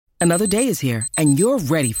Another day is here, and you're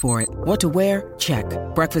ready for it. What to wear? Check.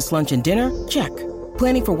 Breakfast, lunch, and dinner? Check.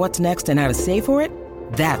 Planning for what's next and how to save for it?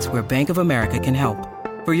 That's where Bank of America can help.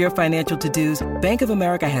 For your financial to-dos, Bank of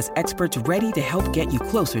America has experts ready to help get you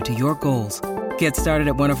closer to your goals. Get started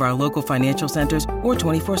at one of our local financial centers or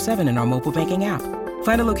 24/7 in our mobile banking app.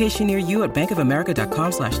 Find a location near you at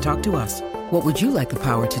bankofamerica.com/talktous. What would you like the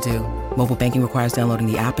power to do? Mobile banking requires downloading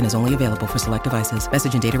the app and is only available for select devices.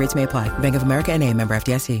 Message and data rates may apply. Bank of America N.A., member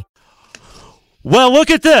FDIC. Well, look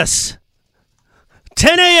at this.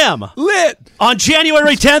 10 a.m. Lit. On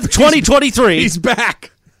January 10th, 2023. He's back.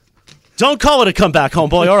 Don't call it a comeback,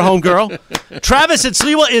 homeboy or homegirl. Travis and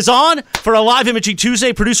Sliwa is on for a live Imaging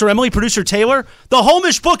Tuesday. Producer Emily, producer Taylor. The whole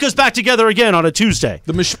Mishpucha's back together again on a Tuesday.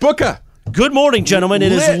 The Mishpucha. Good morning, gentlemen.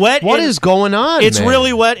 It is wet. What is going on, It's man?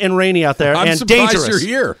 really wet and rainy out there I'm and surprised dangerous. you're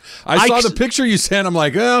here. I saw the picture you sent. I'm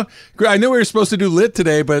like, oh, I knew we were supposed to do lit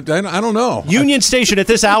today, but I don't know. Union Station at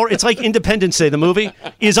this hour, it's like Independence Day, the movie,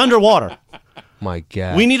 is underwater. My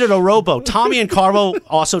God. We needed a rowboat. Tommy and Carlo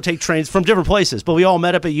also take trains from different places, but we all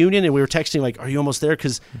met up at Union and we were texting like, are you almost there?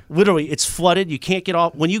 Because literally it's flooded. You can't get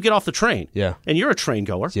off. When you get off the train, and you're a train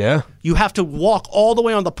goer, you have to walk all the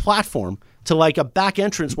way on the platform to like a back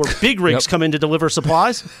entrance where big rigs come in to deliver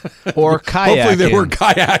supplies. Or kayak. Hopefully there were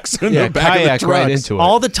kayaks in the back of the trucks. Right into it.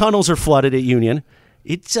 All the tunnels are flooded at Union.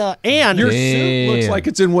 It's and your suit looks like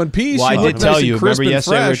it's in one piece. Well, I did tell you. Remember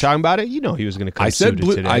yesterday we were fresh. talking about it? You know he was going to come suited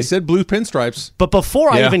today. I said blue pinstripes. But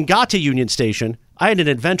before I even got to Union Station, I had an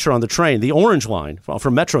adventure on the train, the Orange Line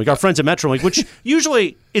from Metrolink, our friends at Metrolink, which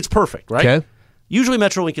usually it's perfect, right? Okay. Usually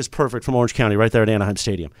Metrolink is perfect from Orange County, right there at Anaheim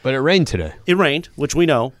Stadium. But it rained today. It rained, which we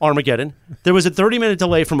know, Armageddon. There was a 30-minute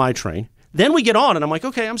delay for my train. Then we get on, and I'm like,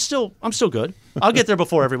 okay, I'm still good. I'll get there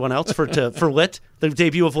before everyone else for Lit, the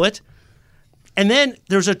debut of Lit. And then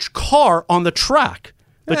there's a car on the track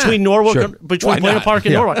between Norwalk, between Buena Park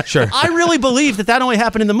and Norwalk. Sure. I really believe that only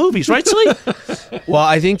happened in the movies, right, Slee? Well,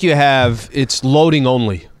 I think it's loading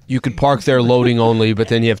only. You could park there loading only, but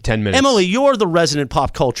then you have 10 minutes. Emily, you're the resident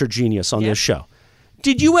pop culture genius on this show.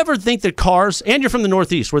 Did you ever think that cars, and you're from the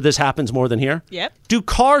Northeast where this happens more than here? Yep. Do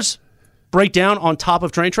cars break down on top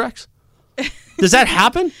of train tracks? Does that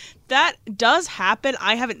happen? That does happen.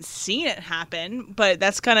 I haven't seen it happen, but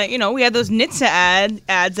that's kind of, we had those NHTSA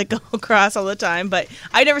ads that go across all the time, but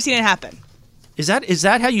I've never seen it happen. Is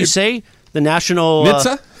that how you say the national...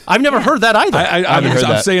 NHTSA? I've never heard that either.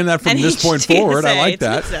 I'm saying that from this point forward. I like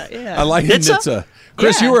that. NHTSA, I like NHTSA.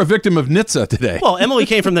 Chris, you were a victim of NHTSA today. Well, Emily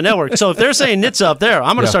came from the network, so if they're saying NHTSA up there,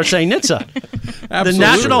 I'm going to start saying NHTSA. The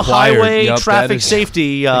National Highway Traffic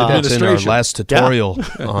Safety That's in our last tutorial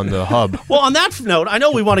on the hub. Well, on that note, I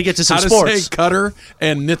know we want to get to some How sports. to say Cutter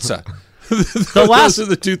and NHTSA. Those are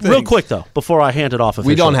the two things. Real quick, though, before I hand it off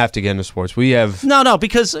officially. We don't have to get into sports. We have... No,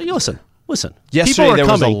 because, listen. Yesterday there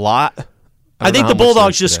was a lot. I think the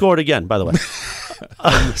Bulldogs just scored again, by the way.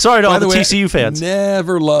 Sorry to all the TCU fans.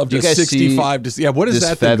 Never loved a 65 to see. Yeah, what is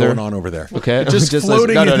that thing going on over there? Okay, just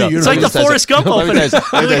floating in the universe. It's like the Forrest Gump opening.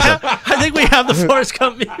 I think we have the Forrest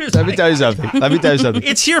Gump music. Let me tell you something.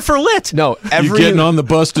 It's here for Lit. No, you getting on the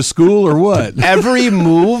bus to school or what? Every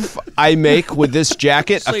move I make with this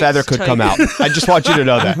jacket, a feather could come out. I just want you to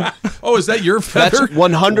know that. Oh, is that your feather? That's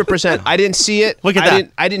 100%. I didn't see it. Look at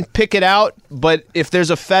that. I didn't pick it out, but if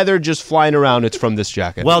there's a feather just flying around, it's from this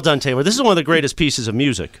jacket. Well done, Taylor. This is one of the greatest pieces of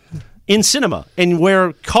music in cinema, and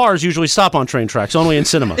where cars usually stop on train tracks, only in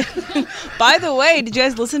cinema. By the way, did you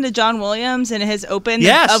guys listen to John Williams and his open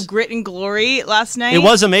of Grit and Glory last night? It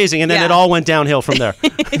was amazing, and then it all went downhill from there.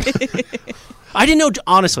 I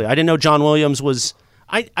didn't know John Williams was...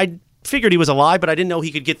 I figured he was alive, but I didn't know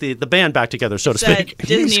he could get the band back together, so to speak.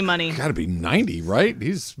 Disney money. Got to be 90, right?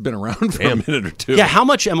 He's been around for a minute or two. Yeah, how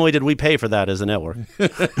much, Emily, did we pay for that as a network?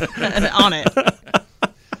 On it.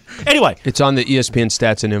 Anyway. It's on the ESPN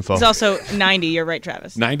stats and info. It's also 90. You're right,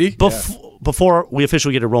 Travis. 90? Before we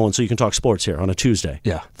officially get it rolling so you can talk sports here on a Tuesday.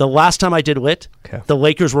 Yeah. The last time I did Lit, the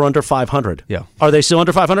Lakers were under 500. Yeah. Are they still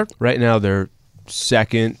under 500? Right now they're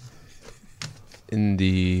second in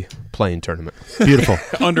the playing tournament. Beautiful.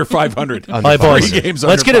 Under 500. All right, boys.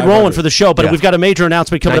 Let's get it rolling for the show, but we've got a major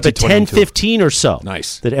announcement coming up at 10:15 or so.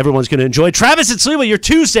 Nice. That everyone's going to enjoy. Travis and Sliwa, your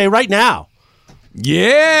Tuesday right now.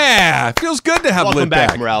 Yeah, it feels good to have Welcome Lit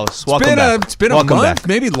back, Morales. Welcome back. It's been Welcome a month, back.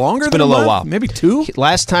 maybe longer It's than been a little month, while. maybe two.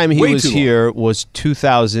 Last time he was here was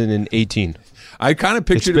 2018. I kind of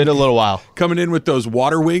pictured It's been a little while. coming in with those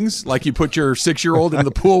water wings, like you put your 6-year-old in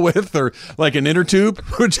the pool with, or like an inner tube,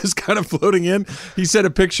 which is kind of floating in. He sent a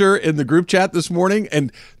picture in the group chat this morning,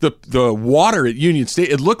 and the water at Union State,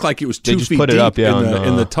 it looked like it was 2 feet put it deep up,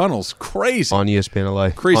 in the tunnels. Crazy. On ESPN LA.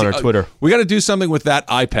 Crazy. On our Twitter. We got to do something with that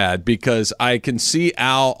iPad because I can see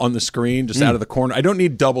Al on the screen just out of the corner. I don't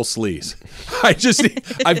need double sleeves.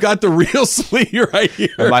 I've got the real sleeve right here.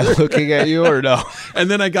 Am I looking at you or no? And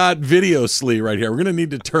then I got video sleeve right here. We're going to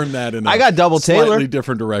need to turn that in. I got double slightly Taylor.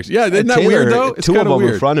 different direction. Yeah, isn't that Taylor, weird though? It's two of kinda them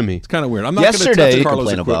weird. in front of me. It's kind of weird. I'm not going to touch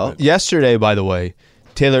Carlos' equipment. Yesterday, by the way,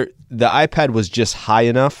 Taylor, the iPad was just high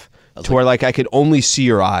enough to where like I could only see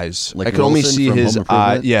your eyes. Like I could only Wilson see from his Home eye.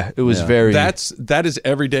 Improvement? Yeah, it was very. That is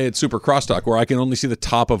every day at Super Crosstalk where I can only see the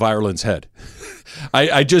top of Ireland's head.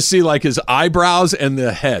 I just see like his eyebrows and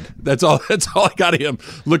the head. That's all I got of him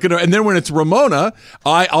looking. And then when it's Ramona,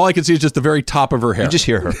 all I can see is just the very top of her hair. You just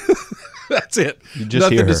hear her. That's it. You just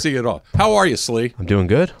Nothing hear to her. see at all. How are you, Slee? I'm doing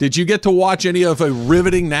good. Did you get to watch any of a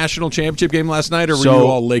riveting national championship game last night, or were So- you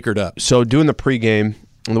all Lakered up? So doing the pregame,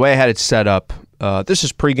 and the way I had it set up, this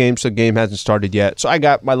is pregame, so the game hasn't started yet. So I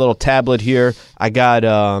got my little tablet here. I got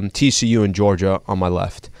TCU and Georgia on my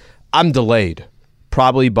left. I'm delayed,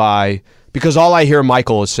 probably because all I hear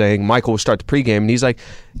Michael is saying, Michael will start the pregame, and he's like,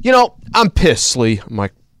 I'm pissed, Slee. I'm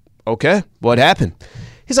like, okay, what happened?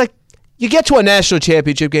 He's like, you get to a national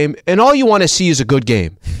championship game, and all you want to see is a good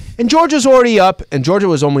game. And Georgia's already up, and Georgia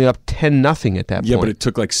was only up 10-0 at that Yeah, point. but it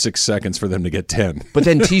took like 6 seconds for them to get 10. But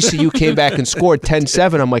then TCU came back and scored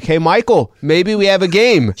 10-7. I'm like, hey, Michael, maybe we have a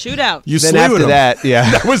game. Shootout. You Then slew after them. that,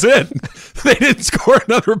 yeah. That was it. They didn't score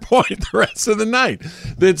another point the rest of the night.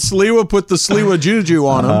 That Sliwa put the Sliwa juju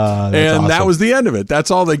on them, and that awesome. was the end of it.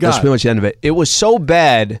 That's all they That's got. pretty much the end of it. It was so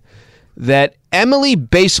bad that Emily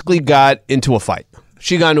basically got into a fight.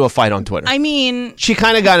 She got into a fight on Twitter. I mean, She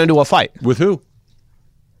kind of got into a fight. With who?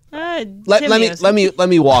 Let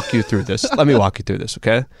me walk you through this. Let me walk you through this,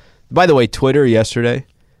 okay? By the way, Twitter yesterday,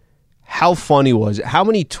 how funny was it? How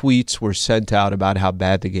many tweets were sent out about how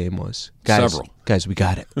bad the game was? Several. Guys, we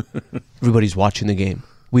got it. Everybody's watching the game.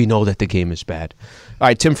 We know that the game is bad. All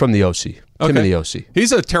right, Tim from the OC. Tim in the OC.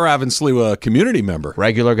 He's a Teravan Sliwa community member.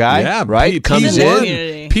 Regular guy, Yeah, right? Comes P1.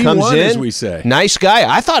 in. P1, Comes in. as we say. Nice guy.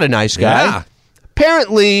 I thought a nice guy. Yeah.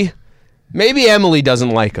 Apparently, maybe Emily doesn't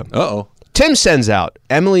like him. Uh-oh. Tim sends out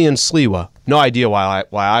Emily and Sliwa. No idea why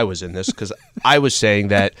I was in this, because I was saying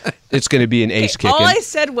that it's going to be an ace kicking. all I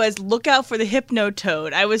said was look out for the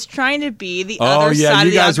Hypnotoad. I was trying to be the Oh, other yeah, side you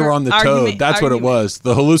of the guys were on the toad. That's what it was.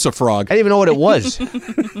 The Halusa frog. I didn't even know what it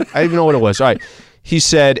was. All right. He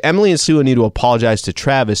said Emily and Sliwa need to apologize to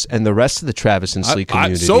Travis and the rest of the Travis and Slee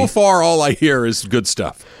community. So far, all I hear is good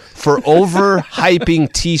stuff. For overhyping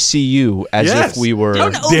TCU as Yes. if we were.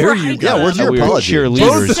 Don't dare you overhype guys. Yeah, where's them. your we were apology?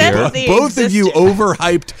 cheerleaders Just said here. that they Both of you existed.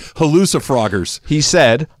 overhyped Halusa froggers. He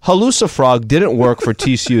said, Halusa Frog didn't work for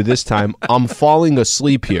TCU this time. I'm falling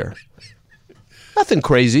asleep here. Nothing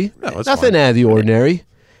crazy. it's Nothing fine. out of the ordinary.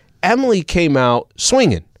 Emily came out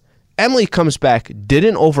swinging. Emily comes back,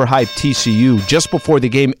 didn't overhype TCU just before the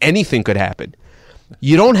game. Anything could happen.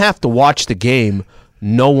 You don't have to watch the game.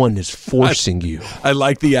 No one is forcing you. I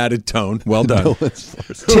like the added tone. Well done.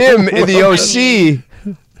 Tim in the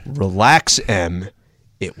OC, relax, M.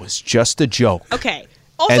 It was just a joke. Okay.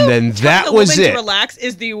 Also, And then telling that a was woman it. To relax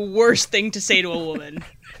is the worst thing to say to a woman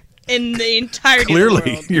in the entirety of the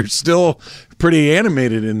Clearly, world. you're still pretty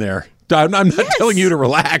animated in there. I'm not telling you to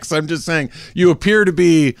relax. I'm just saying you appear to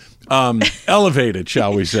be elevated,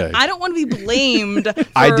 shall we say. I don't want to be blamed for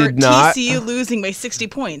I did not- TCU losing by 60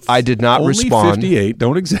 points. I did not Only respond. 58.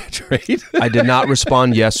 Don't exaggerate. I did not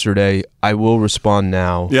respond yesterday. I will respond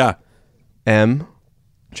now. Yeah. M,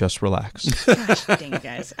 just relax. Gosh, dang it,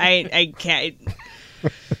 guys. I can't.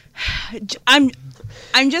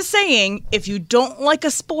 I'm just saying, if you don't like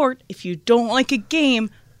a sport, if you don't like a game,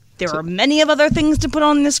 there are many of other things to put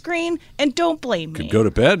on the screen, and don't blame me. Go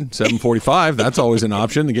to bed, 7:45. That's always an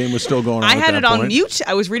option. The game was still going on I at had that it on point. mute.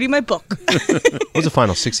 I was reading my book. What was the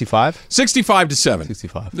final? 65? 65-7.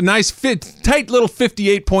 65. The nice, tight little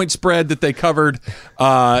 58-point spread that they covered.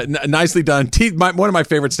 Nicely done. One of my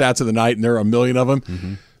favorite stats of the night, and there are a million of them.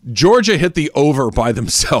 Mm-hmm. Georgia hit the over by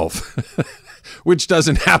themselves, which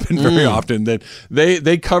doesn't happen very often. That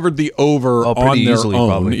they covered the over Oh, pretty on their easily, own.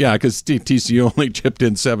 probably. Yeah, because TCU only chipped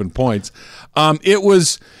in 7 points. It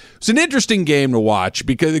was an interesting game to watch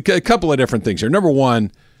because a couple of different things here. Number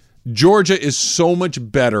one, Georgia is so much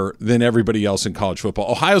better than everybody else in college football.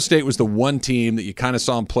 Ohio State was the one team that you kind of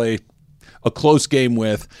saw them play a close game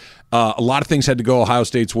with. A lot of things had to go Ohio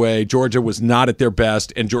State's way. Georgia was not at their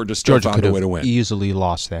best, and Georgia still found a way to win. Easily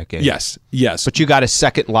lost that game. Yes. But you got a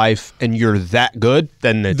second life, and you're that good,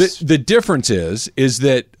 then it's... The difference is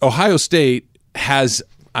that Ohio State has,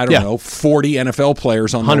 40 NFL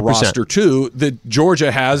players on the 100%. roster, too, that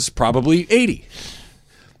Georgia has probably 80.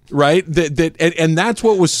 Right, and that's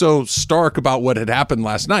what was so stark about what had happened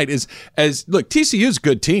last night. Look, TCU's a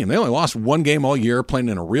good team. They only lost one game all year, playing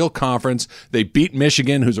in a real conference. They beat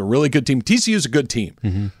Michigan, who's a really good team. TCU's a good team.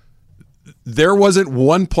 Mm-hmm. There wasn't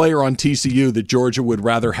one player on TCU that Georgia would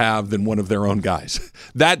rather have than one of their own guys.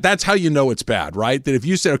 That's how you know it's bad, right? That if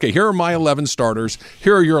you said, okay, here are my 11 starters,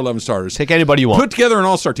 here are your 11 starters. Take anybody you want. Put together an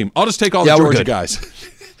all-star team. I'll just take all the Georgia guys.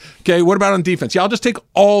 Okay, what about on defense? Yeah, I'll just take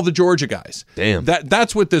all the Georgia guys. Damn.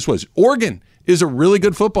 That's what this was. Oregon is a really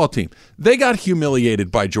good football team. They got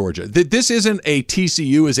humiliated by Georgia. This isn't a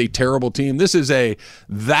TCU is a terrible team. This is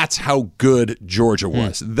that's how good Georgia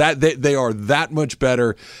was. That they are that much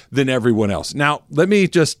better than everyone else. Now, let me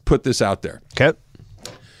just put this out there. Okay.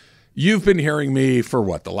 You've been hearing me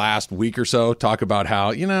for the last week or so talk about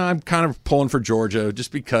how, I'm kind of pulling for Georgia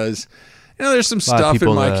just because there's some stuff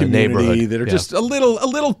in my community that are just a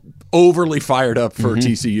little overly fired up for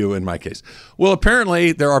TCU in my case. Well,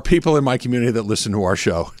 apparently there are people in my community that listen to our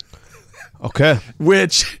show. Okay.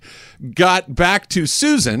 Which got back to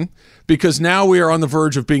Susan because now we are on the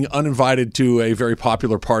verge of being uninvited to a very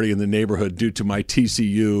popular party in the neighborhood due to my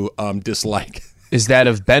TCU dislike. Is that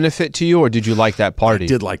of benefit to you, or did you like that party? I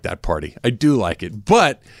did like that party. I do like it.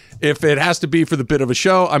 But if it has to be for the bit of a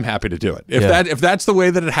show, I'm happy to do it. If that's the way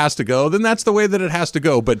that it has to go, then that's the way that it has to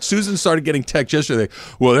go. But Susan started getting texts yesterday.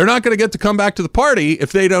 Well, they're not going to get to come back to the party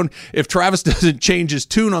if Travis doesn't change his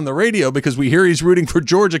tune on the radio because we hear he's rooting for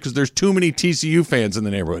Georgia because there's too many TCU fans in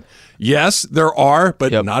the neighborhood. Yes, there are,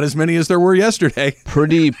 but not as many as there were yesterday.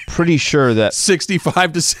 Pretty sure that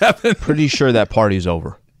 65-7. Pretty sure that party's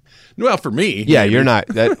over. Well, for me, yeah, you're not.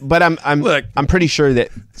 But I'm Look, I'm pretty sure that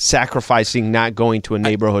sacrificing not going to a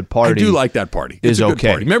neighborhood party. I do like that party. It's a good okay.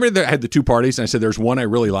 party. Remember, I had the two parties, and I said there's one I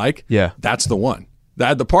really like. Yeah, that's the one.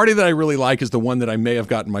 The party that I really like is the one that I may have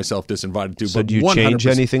gotten myself disinvited to. So but do you 100%. change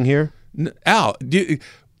anything here? Al,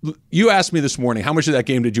 you asked me this morning how much of that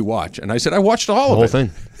game did you watch, and I said I watched all of it. The whole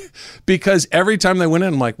thing. Because every time they went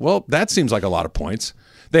in, I'm like, well, that seems like a lot of points.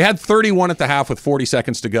 They had 31 at the half with 40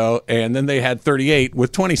 seconds to go, and then they had 38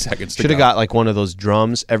 with 20 seconds to go. Should have got like one of those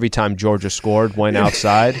drums every time Georgia scored, went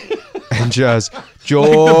outside, and just,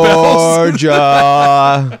 Georgia.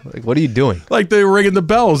 Like, what are you doing? Like they were ringing the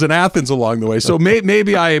bells in Athens along the way. So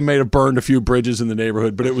maybe I may have burned a few bridges in the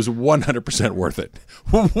neighborhood, but it was 100% worth it.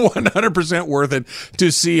 100% worth it to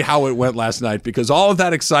see how it went last night because all of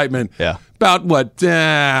that excitement, about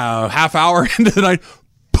half hour into the night,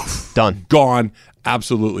 poof, done. Gone.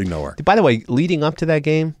 Absolutely nowhere. By the way, leading up to that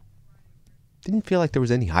game, didn't feel like there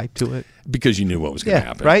was any hype to it. Because you knew what was going to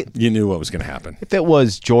happen. Right? You knew what was going to happen. If it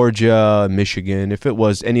was Georgia, Michigan, if it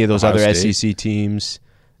was any of those Ohio other State. SEC teams,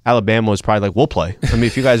 Alabama was probably like, we'll play. I mean,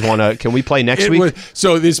 if you guys want to, can we play next week?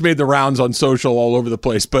 So this made the rounds on social all over the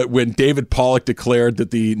place. But when David Pollack declared that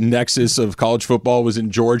the nexus of college football was in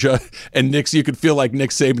Georgia, and you could feel like Nick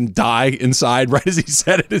Saban die inside right as he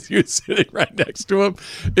said it, as he was sitting right next to him,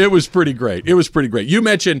 it was pretty great. It was pretty great. You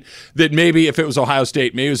mentioned that maybe if it was Ohio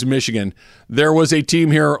State, maybe it was Michigan, there was a team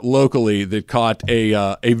here locally that caught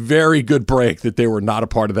a very good break that they were not a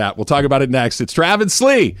part of that. We'll talk about it next. It's Travis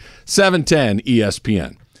Slee, 710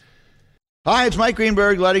 ESPN. Hi, it's Mike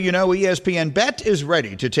Greenberg letting you know ESPN Bet is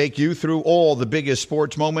ready to take you through all the biggest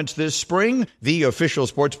sports moments this spring. The official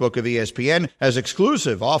sportsbook of ESPN has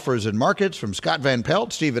exclusive offers and markets from Scott Van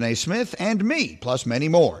Pelt, Stephen A. Smith, and me, plus many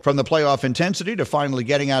more. From the playoff intensity to finally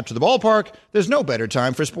getting out to the ballpark, there's no better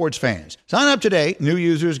time for sports fans. Sign up today. New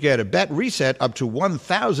users get a bet reset up to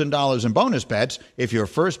 $1,000 in bonus bets if your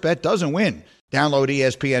first bet doesn't win. Download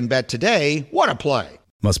ESPN Bet today. What a play.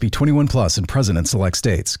 Must be 21 plus and present in select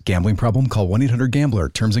states. Gambling problem? Call 1-800-GAMBLER.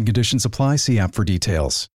 Terms and conditions apply. See app for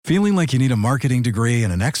details. Feeling like you need a marketing degree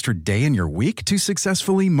and an extra day in your week to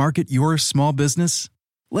successfully market your small business?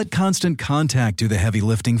 Let Constant Contact do the heavy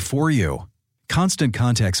lifting for you. Constant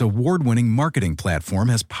Contact's award-winning marketing platform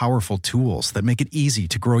has powerful tools that make it easy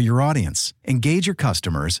to grow your audience, engage your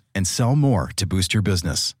customers, and sell more to boost your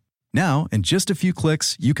business. Now, in just a few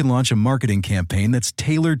clicks, you can launch a marketing campaign that's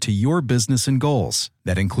tailored to your business and goals.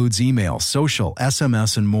 That includes email, social,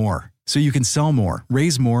 SMS, and more. So you can sell more,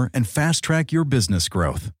 raise more, and fast-track your business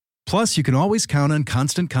growth. Plus, you can always count on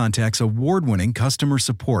Constant Contact's award-winning customer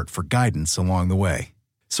support for guidance along the way.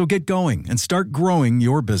 So get going and start growing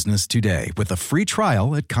your business today with a free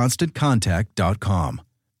trial at ConstantContact.com.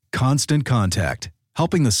 Constant Contact,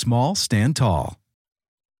 helping the small stand tall.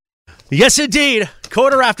 Yes, indeed.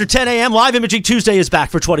 Quarter after 10 a.m. Live Imaging Tuesday is back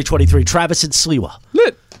for 2023. Travis and Sliwa.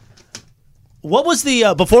 Lit. What was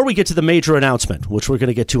the, before we get to the major announcement, which we're going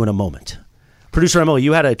to get to in a moment, Producer Emily,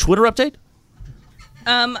 you had a Twitter update?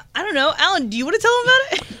 I don't know. Alan, do you want to tell him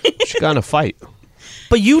about it? She got in a fight.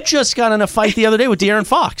 But you just got in a fight the other day with De'Aaron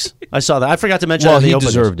Fox. I saw that. I forgot to mention Well, that in the he opening.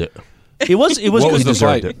 deserved it. It was What good. was the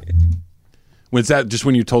deserved fight? it. Was that just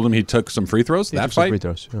when you told him he took some free throws? He That took some fight? free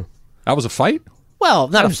throws, yeah. That was a fight? Well,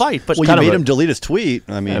 not a fight, but Well, you kind of made a- him delete his tweet.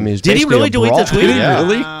 I mean, it's Did he basically really a delete the brawl. tweet? Did he Yeah.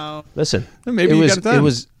 really? Listen, Then maybe it you was, got it done. It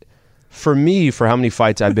was, for me, for how many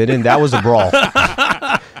fights I've been in, that was a brawl.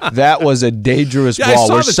 That was a dangerous Yeah, I brawl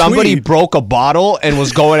saw where the somebody tweet. broke a bottle and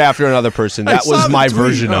was going after another person. I That saw was the my tweet.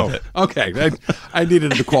 version Oh, of it. Okay. I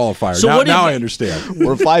needed the qualifier. So now what did now you- I understand.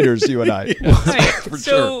 we're fighters, you and I. Right.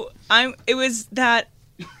 So it was that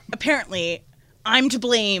apparently I'm to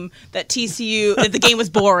blame that the game was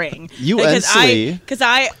boring. You because and because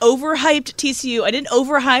I overhyped TCU. I didn't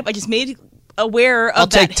overhype. I just made aware of I'll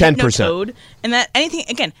that take 10%. hypnocode and that anything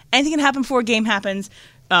can happen before a game happens.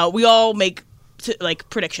 We all make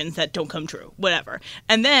predictions that don't come true, whatever.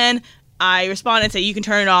 And then I respond and say you can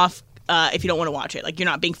turn it off if you don't want to watch it. Like, you're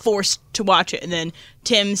not being forced to watch it. And then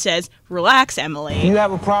Tim says, "Relax, Emily. You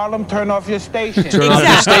have a problem? Turn off your station." Turn off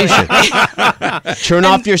your station. Turn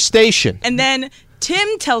off your station. And then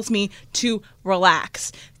Tim tells me to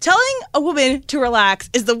relax. Telling a woman to relax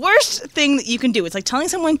is the worst thing that you can do. It's like telling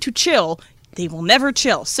someone to chill. They will never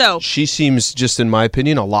chill. So She seems, just in my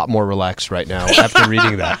opinion, a lot more relaxed right now after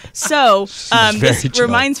reading that. this very chill.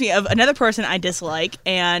 reminds me of another person I dislike,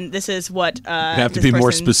 and this is what You have to this be more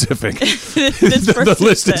person- specific. this the person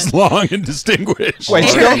list said. is long and distinguished.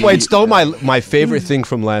 Wait, still my favorite thing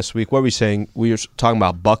from last week. What were we saying? We were talking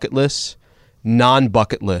about bucket lists,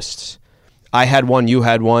 non-bucket lists. I had one, you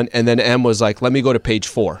had one, and then Em was like, "Let me go to page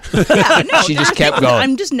 4." Yeah, no, She just that's kept what going.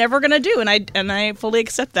 I'm just never gonna do, and I fully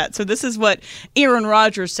accept that. So this is what Aaron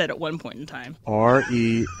Rodgers said at one point in time.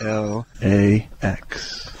 RELAX.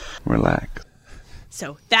 Relax.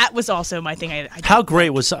 So that was also my thing. I How great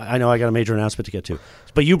was, I know I got a major announcement to get to,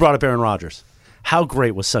 but you brought up Aaron Rodgers. How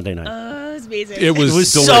great was Sunday night? it was amazing. It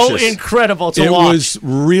was so delicious. incredible to It watch. was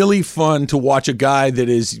really fun to watch a guy that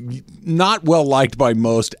is not well liked by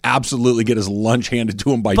most absolutely get his lunch handed to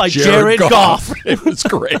him by Jared Goff. It was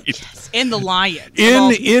great. in the Lions.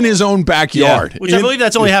 in his own backyard. Which I believe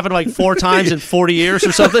that's only happened like 4 times in 40 years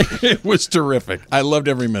or something. It was terrific. I loved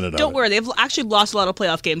every minute of Don't it. worry, they've actually lost a lot of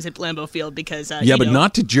playoff games at Lambeau Field because Yeah, but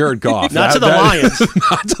not to Jared Goff. Not to the Lions.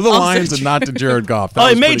 Not to the Lions and not to Jared Goff. That Oh,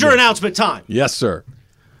 was a pretty major good. announcement time. Yes, sir.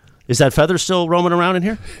 Is that feather still roaming around in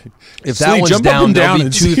here? If Slee, that one's jump up down, and there'll down be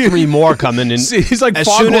and 2, see- 3 more coming. And See, he's like as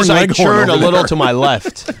soon as Foghorn I Leghorn turn a over little there. to my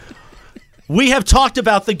left, We have talked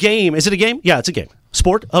about the game. Is it a game? Yeah, it's a game.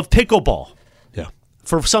 Sport of pickleball Yeah.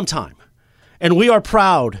 for some time. And we are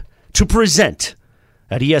proud to present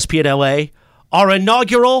at ESPN LA our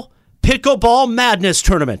inaugural Pickleball Madness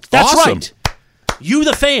Tournament. That's Awesome. right. You,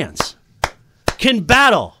 the fans, can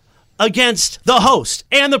battle against the host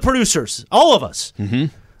and the producers, all of us. Mm-hmm.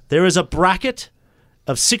 There is a bracket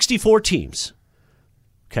of 64 teams.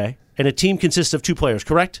 Okay? And a team consists of 2 players,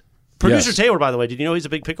 correct? Producer Yes. Taylor, by the way, did you know he's a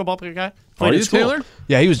big pickleball guy? Played Are in you, school. Taylor?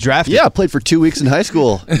 yeah, he was drafted. Yeah, I played for 2 weeks in high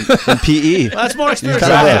school in PE. That's more experience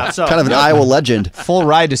kind than of, I a, have. So. kind of an Iowa legend. Full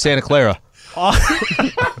ride to Santa Clara.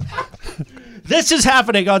 This is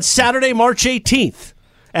happening on Saturday, March 18th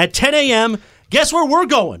at 10 a.m. Guess where we're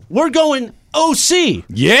going? We're going OC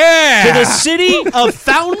Yeah. to the city of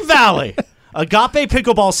Fountain Valley. Agape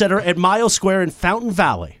Pickleball Center at Miles Square in Fountain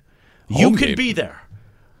Valley. You Home can game. be there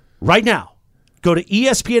right now. Go to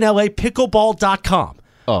ESPNLAPickleball.com.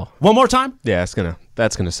 Oh, One more time? yeah,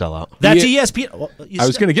 that's gonna sell out. That's Yeah. ESPN. Well, I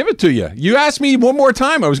was going to give it to you. You asked me one more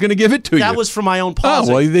time. I was going to give it to you. That was from my own Oh,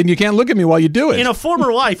 pausing. well, then you can't look at me while you do it. In a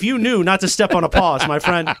former life, you knew not to step on a pause, my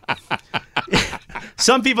friend.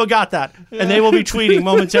 Some people got that, and they will be tweeting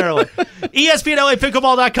momentarily.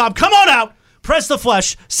 ESPNLAPickleball.com. Come on out. Press the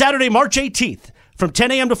flesh. Saturday, March 18th from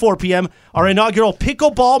 10 a.m. to 4 p.m., our inaugural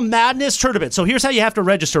Pickleball Madness Tournament. So here's how you have to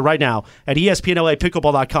register right now at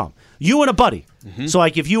ESPNLAPickleball.com. You and a buddy. So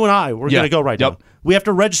like if you and I, we're Yeah. going to go right Yep. now. We have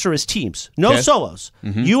to register as teams. No Okay. solos.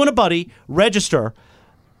 You and a buddy register.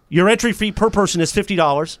 Your entry fee per person is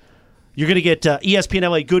 $50. You're going to get ESPN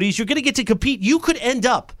LA goodies. You're going to get to compete. You could end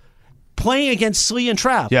up playing against Slee and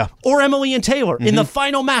Trav Yeah. or Emily and Taylor in the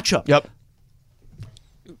final matchup. Yep.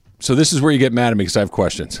 So this is where you get mad at me because I have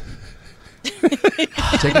questions.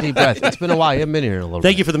 Take a deep breath. It's been a while. You haven't been here in a little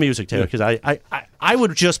Thank bit. you for the music, Taylor, because I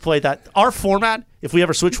would just play that. Our format, if we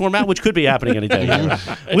ever switch format, which could be happening any day,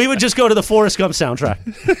 we would just go to the Forrest Gump soundtrack.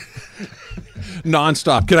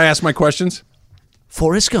 nonstop. Can I ask my questions?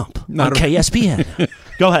 Forrest Gump on KSPN.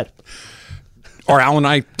 Go ahead. Are Al and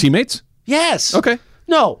I teammates? Yes. Okay.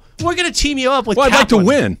 No, we're going to team you up with Well, I'd like to Kaplan.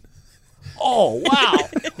 win. Oh, wow.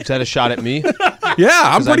 Is that a shot at me? Yeah,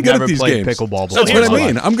 I'm pretty good never at these played games. pickleball That's before. what I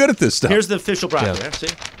mean. I'm good at this stuff. Here's the official bracket. Yeah.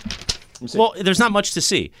 See? Well, there's not much to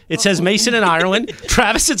see. It says Mason and Ireland,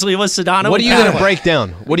 Travis and Sliwa, Sedano. What are you going to break down?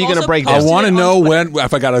 What are you going to break I down? want to know when,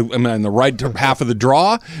 if I am in the right half of the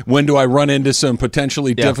draw, when do I run into some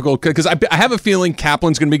potentially difficult, because I have a feeling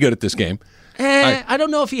Kaplan's going to be good at this game. I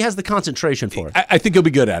don't know if he has the concentration for it. I think he'll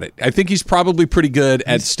be good at it. I think he's probably pretty good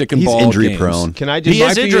at sticking ball injury games. prone. Can I just? He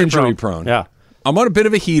Might is be injury injury prone. prone. Yeah. I'm on a bit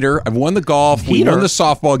of a heater. I've won the golf. We won the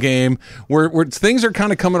softball game. Where things are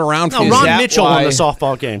kind of coming around for No, me. Ron that Mitchell won why- the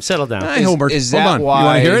softball game. Settle down. Hey, Homer. is Hold that on. why- You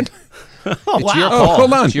want to hear it? Oh, wow. your Oh, call.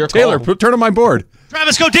 hold on. It's your Taylor, call. turn on my board.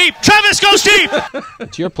 Travis, go deep. Travis, goes deep.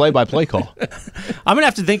 It's your play-by-play call. I'm going to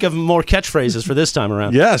have to think of more catchphrases for this time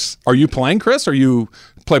around. Yes. Are you playing, Chris? Or are you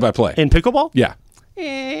play-by-play? In pickleball? Yeah.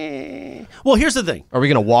 Well, here's the thing. Are we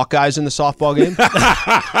going to walk guys in the softball game?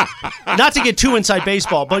 Not to get too inside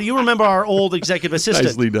baseball, but you remember our old executive assistant,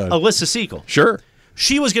 Nicely done. Alyssa Siegel. Sure.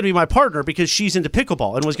 She was going to be my partner because she's into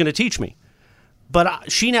pickleball and was going to teach me.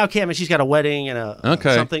 But she now can't, and she's got a wedding and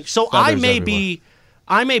something. So I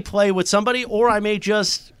may play with somebody, or I may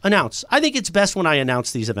just announce. I think it's best when I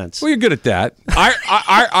announce these events. Well, you're good at that.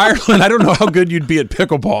 Ireland, I don't know how good you'd be at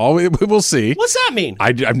pickleball. We'll see. What's that mean?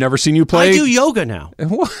 I've never seen you play. I do yoga now.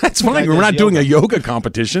 Well, that's fine. We're not doing a yoga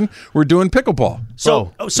competition. We're doing pickleball.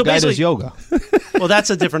 So the guy basically, does yoga. well, that's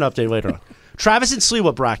a different update later on. Travis and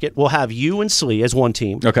Sliwa bracket will have you and Slee as one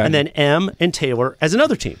team, Okay. and then M and Taylor as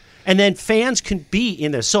another team. And then fans can be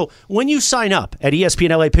in this. So when you sign up at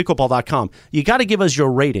ESPNLAPickleball.com, you got to give us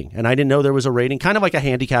your rating. And I didn't know there was a rating, kind of like a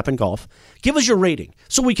handicap in golf. Give us your rating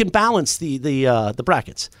so we can balance the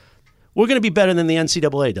brackets. We're going to be better than the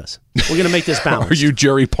NCAA does. We're going to make this balanced. Are you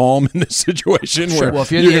Jerry Palm in this situation? Where Well,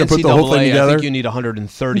 if you're going the to put the whole thing NCAA, I together? think you need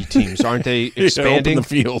 130 teams. Aren't they Open expanding? the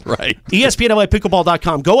field, right?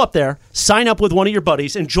 ESPNLAPickleball.com. Go up there, sign up with one of your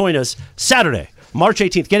buddies, and join us Saturday, March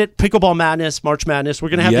 18th. Get it? Pickleball Madness, March Madness. We're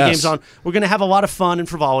going to have the games on. We're going to have a lot of fun and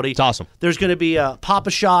frivolity. It's awesome. There's going to be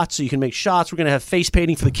Papa shots, so you can make shots. We're going to have face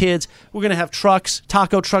painting for the kids. We're going to have trucks,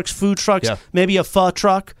 taco trucks, food trucks, maybe a pho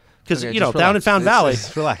truck. Because, down in Found Valley,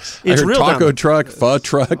 relax. it's I heard real taco down. truck, pho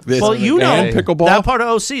truck, this, Well, you know, and pickleball. that part of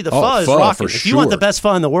OC, the pho is pho, rocking. for If you want the sure. best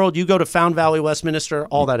pho in the world, you go to Found Valley, Westminster,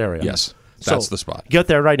 all that area. Yes, that's the spot. Get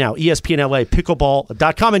there right now,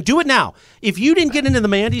 ESPNLAPickleball.com, and do it now. If you didn't get into the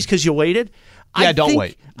Mandy's because you waited, don't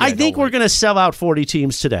wait. I think we're going to sell out 40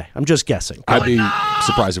 teams today. I'm just guessing. I'd be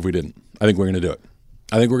surprised if we didn't. I think we're going to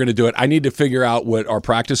do it. I need to figure out what our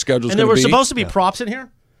practice schedule is And going there to be. were supposed to be props in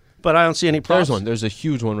here, but I don't see any props. There's one. There's a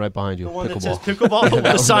huge one right behind you. The one that Pickleball. says pickleball,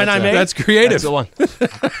 the sign I made. That's creative. That's the one.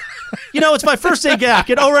 It's my first day back,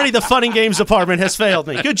 and already the fun and games department has failed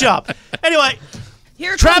me. Good job. Anyway,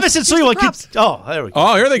 Here it Travis and comes. Here's the Sliwa. props. There we go.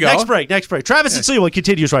 Oh, here they go. Next break. Travis and Sliwa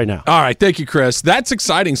continues right now. All right, thank you, Chris. That's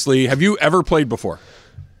exciting, Slee. Have you ever played before?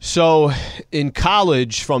 So in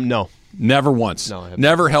college, no. Never once. No, I haven't.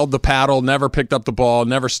 Never held the paddle, never picked up the ball,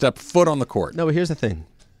 never stepped foot on the court. No, but here's the thing.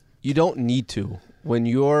 You don't need to.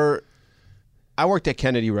 I worked at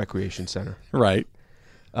Kennedy Recreation Center. Right.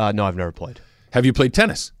 No, I've never played. Have you played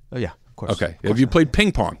tennis? Oh, yeah, of course. Okay. Have you played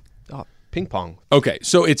ping pong? Ping pong. Okay,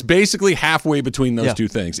 so it's basically halfway between those two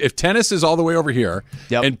things. If tennis is all the way over here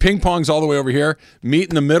and ping pong's all the way over here, meet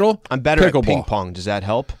in the middle. I'm better at pickleball. ping pong. Does that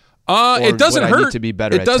help? It doesn't would I hurt. need to be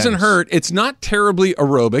better it at doesn't tennis? hurt. It's not terribly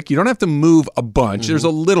aerobic. You don't have to move a bunch. There's a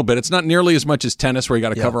little bit. It's not nearly as much as tennis where you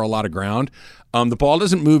got to cover a lot of ground. The ball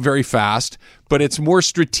doesn't move very fast, but it's more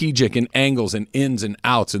strategic in angles and ins and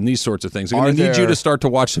outs and these sorts of things. I'm going to need you to start to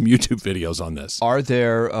watch some YouTube videos on this.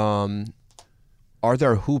 Are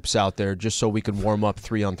there hoops out there just so we can warm up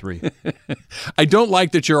 3-on-3? I don't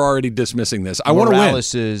like that you're already dismissing this. I want to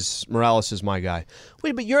win. Morales is my guy.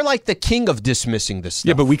 Wait, but you're like the king of dismissing this stuff.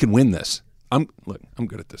 Yeah, but we can win this. I'm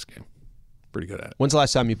good at this game. Pretty good at it. When's the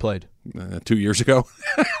last time you played? 2 years ago.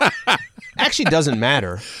 Actually, doesn't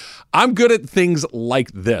matter. I'm good at things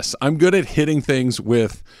like this. I'm good at hitting things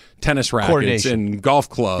with tennis rackets and golf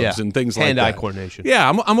clubs and things like that. Hand-eye coordination. Yeah,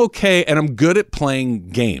 I'm okay, and I'm good at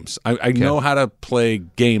playing games. I know how to play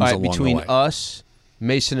games along between the way. us,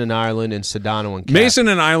 Mason and Ireland, and Sedano and Cap. Mason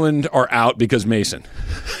and Ireland are out because Mason.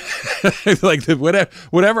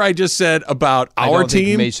 Whatever I just said about I our don't think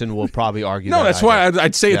team. Mason will probably argue No, that that's either. why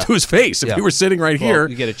I'd say it to his face if he were sitting right here.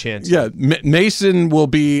 You get a chance. Yeah, Mason will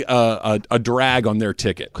be a drag on their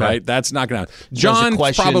ticket, right? That's not going to happen.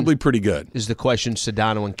 John's probably pretty good. Is the question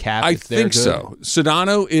Sedano and Cap? I if they're think good? so.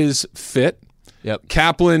 Sedano is fit. Yep.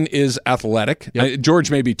 Kaplan is athletic. Yep.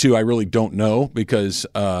 George may be too. I really don't know because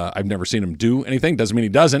I've never seen him do anything. Doesn't mean he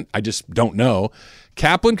doesn't. I just don't know.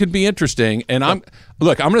 Kaplan could be interesting. And I'm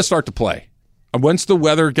going to start to play. Once the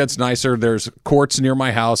weather gets nicer, there's courts near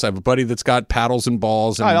my house. I have a buddy that's got paddles and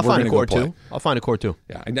balls, and I'll we're going to go play. I'll find a court too.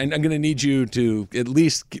 Yeah, I'm going to need you to at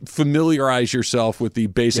least familiarize yourself with the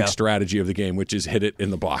basic strategy of the game, which is hit it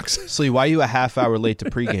in the box. Slee, why are you a half hour late to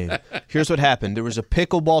pregame? Here's what happened. There was a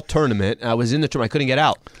pickleball tournament. I was in the tournament. I couldn't get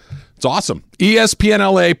out. It's awesome.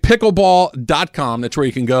 ESPNLA pickleball.com. That's where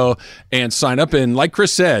you can go and sign up. And like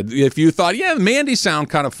Chris said, if you thought, the Mandy sound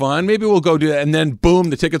kind of fun, maybe we'll go do that. And then boom,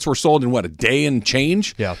 the tickets were sold in a day and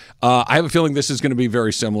change. Yeah. I have a feeling this is going to be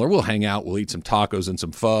very similar. We'll hang out, we'll eat some tacos and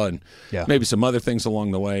some pho, and maybe some other things along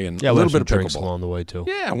the way, and a little bit of drinks pickleball along the way too.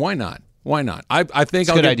 Yeah, why not? Why not? I think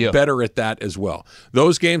I'll good get idea. better at that as well.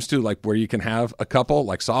 Those games too, like where you can have a couple,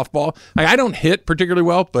 like softball. I don't hit particularly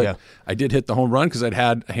well, but I did hit the home run because I'd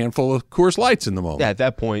had a handful of Coors Lights in the moment. Yeah, at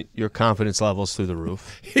that point, your confidence level's through the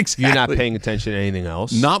roof. Exactly. You're not paying attention to anything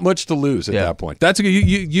else. Not much to lose at that point. That's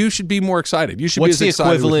you should be more excited. You should What's be as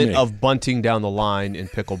excited equivalent with me. of bunting down the line in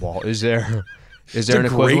pickleball? Is there It's an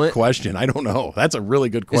equivalent? Great question. I don't know. That's a really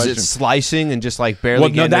good question. Is it slicing and just like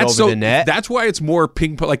barely getting it over the net? That's why it's more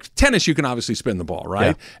ping pong. Like tennis, you can obviously spin the ball,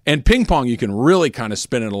 right? Yeah. And ping pong, you can really kind of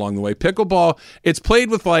spin it along the way. Pickleball, it's played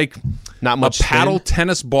with like not much a paddle spin.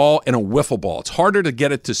 Tennis ball and a wiffle ball. It's harder to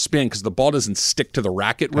get it to spin because the ball doesn't stick to the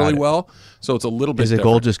racket really well. So it's a little bit Is the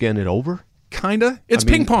different. goal just getting it over? Kinda. It's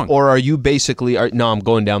ping pong. Or are you basically? No, I'm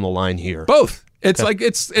going down the line here. Both. It's like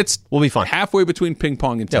it's we'll be fine. Halfway between ping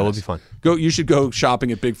pong and tennis. Yeah, we'll be fine. You should go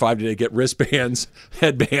shopping at Big Five today. Get wristbands,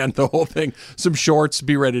 headband, the whole thing. Some shorts.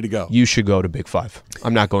 Be ready to go. You should go to Big Five.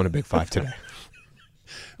 I'm not going to Big Five today.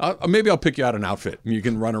 Maybe I'll pick you out an outfit. You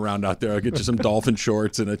can run around out there. I'll get you some dolphin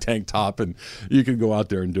shorts and a tank top, and you can go out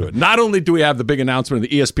there and do it. Not only do we have the big announcement of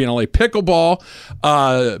the ESPN LA Pickleball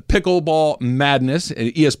Madness,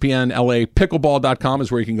 ESPN LA Pickleball.com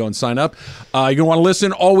is where you can go and sign up. You're going to want to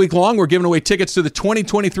listen all week long. We're giving away tickets to the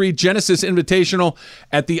 2023 Genesis Invitational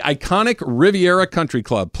at the iconic Riviera Country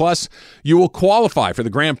Club. Plus, you will qualify for the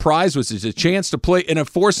grand prize, which is a chance to play in a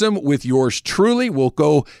foursome with yours truly. We'll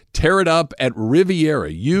go tear it up at Riviera.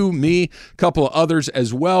 You, me, a couple of others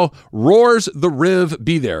as well. Roars the Riv.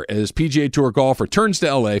 Be there as PGA Tour Golf returns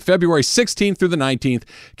to LA February 16th through the 19th.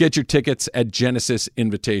 Get your tickets at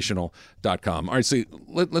genesisinvitational.com. All right, so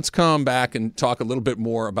let's come back and talk a little bit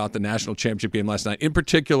more about the national championship game last night. In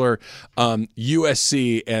particular,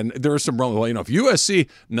 USC, and there was some wrong. Well, if USC,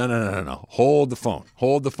 no. Hold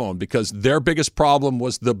the phone, because their biggest problem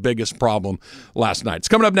was the biggest problem last night. It's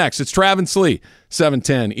coming up next. It's Travis Lee,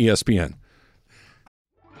 710 ESPN.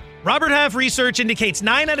 Robert Half research indicates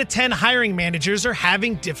 9 out of 10 hiring managers are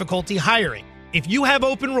having difficulty hiring. If you have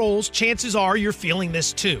open roles, chances are you're feeling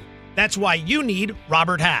this too. That's why you need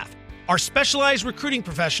Robert Half. Our specialized recruiting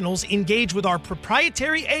professionals engage with our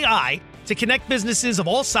proprietary AI to connect businesses of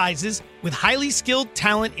all sizes with highly skilled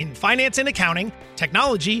talent in finance and accounting,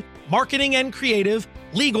 technology, marketing and creative,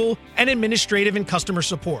 legal, and administrative and customer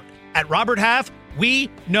support. At Robert Half,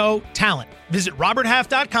 we know talent. Visit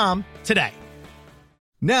roberthalf.com today.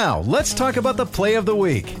 Now, let's talk about the play of the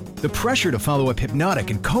week. The pressure to follow up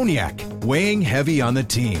Hypnotic and Cognac, weighing heavy on the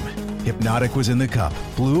team. Hypnotic was in the cup,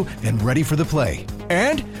 blue, and ready for the play.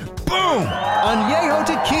 And boom! Añejo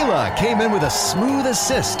Tequila came in with a smooth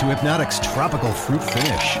assist to Hypnotic's tropical fruit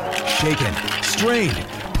finish. Shaken, strained,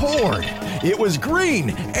 poured. It was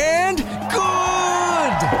green and good!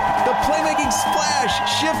 The playmaking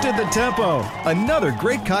splash shifted the tempo. Another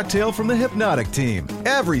great cocktail from the Hypnotic team.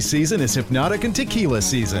 Every season is Hypnotic and Tequila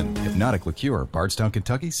season. Hypnotic Liqueur, Bardstown,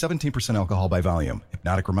 Kentucky, 17% alcohol by volume.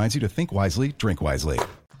 Hypnotic reminds you to think wisely, drink wisely.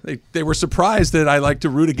 They were surprised that I like to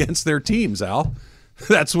root against their teams, Al.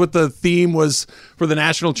 That's what the theme was for the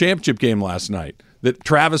national championship game last night. That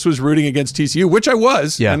Travis was rooting against TCU, which I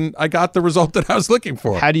was, and I got the result that I was looking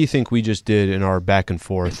for. How do you think we just did in our back and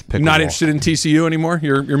forth pickleball? Not interested in TCU anymore?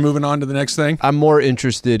 You're moving on to the next thing? I'm more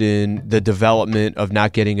interested in the development of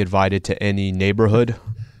not getting invited to any neighborhood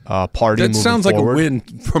party. That sounds like forward. a win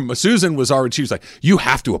from Susan. She was like, you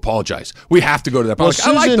have to apologize. We have to go to that party.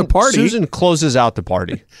 Well, I like the party. Susan closes out the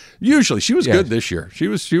party. Usually. She was good this year. She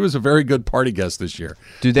was a very good party guest this year.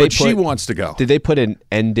 She wants to go. Did they put an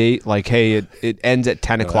end date? Like, hey, it ends at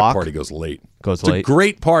 10 o'clock? That party goes late. It's a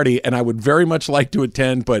great party, and I would very much like to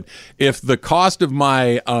attend, but if the cost of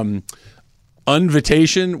my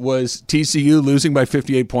invitation was TCU losing by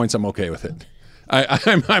 58 points, I'm okay with it.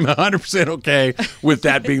 I'm 100% okay with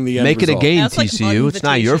that being the end Make result. it a game, That's like TCU. It's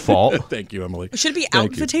not your fault. Thank you, Emily. Should it be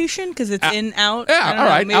Thank you. outvtation because it's in out? Yeah, I don't all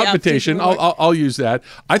know, right. maybe Outvtation. would work. I'll use that.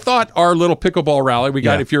 I thought our little pickleball rally we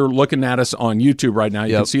got. Yeah. If you're looking at us on YouTube right now,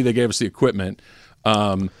 you can see they gave us the equipment.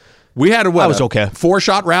 We had a what? That was okay.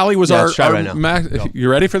 4-shot rally was Yeah, our let's try right now. max. Go. You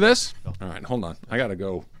ready for this? All right, hold on. I gotta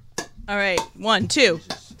go. All right, 1, 2,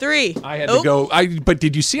 3. I had to go. But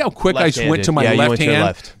did you see how quick I went Left-handed. to my Yeah, you left went to your hand?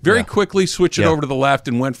 left. Very Yeah. quickly switched it Yeah. over to the left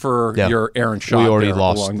and went for your Aaron shot. We already there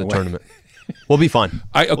lost along the way. tournament. We'll be fine.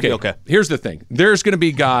 Okay. Here's the thing. There's going to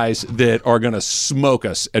be guys that are going to smoke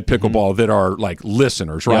us at pickleball that are like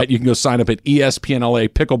listeners, right? Yep. You can go sign up at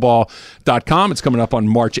espnlapickleball.com. It's coming up on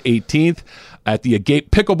March 18th at the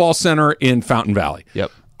Agape Pickleball Center in Fountain Valley.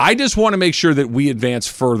 Yep. I just want to make sure that we advance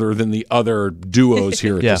further than the other duos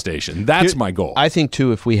here at the station. That's my goal. I think,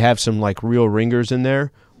 too, if we have some like real ringers in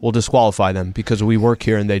there, we'll disqualify them because we work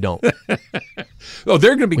here and they don't. Oh,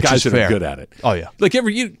 there are going to be Which guys is that fair. are good at it. Oh, yeah. Like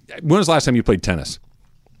when was the last time you played tennis?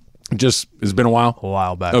 It's been a while? A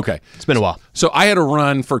while back. Okay. It's been a while. So I had a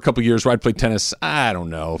run for a couple of years where I'd play tennis, I don't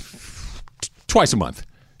know, twice a month.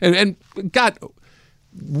 And got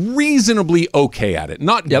reasonably okay at it.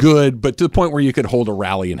 Not good, but to the point where you could hold a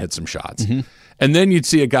rally and hit some shots. Mm-hmm. And then you'd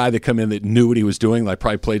see a guy that come in that knew what he was doing, like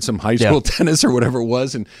probably played some high school tennis or whatever it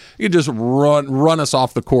was, and he'd just run us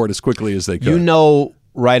off the court as quickly as they could. You know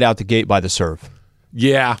right out the gate by the serve.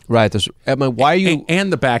 Yeah. Right. Why are you...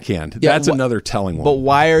 And the backhand. Yeah, That's another telling one. But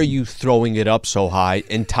why are you throwing it up so high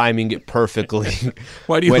and timing it perfectly?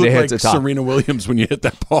 Why do you when look it hits like the top? Serena Williams when you hit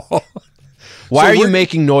that ball? Why are you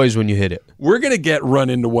making noise when you hit it? We're going to get run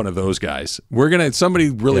into one of those guys. We're going to somebody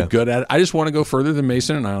really good at it. I just want to go further than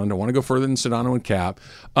Mason and Island. I want to go further than Sedano and Cap.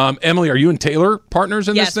 Emily, are you and Taylor partners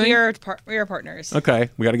in this thing? Yes, we are partners. Okay,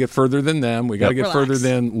 we got to get further than them. We got to get further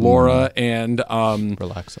than Laura and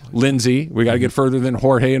Lindsay. We got to get further than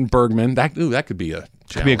Jorge and Bergman. That could be a challenge.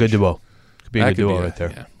 Could be a good duo. Could be a good duo right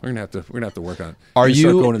there. Yeah, we're gonna have to work on it. Are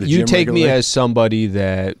start going to the you gym take me regularly? as somebody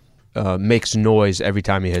that makes noise every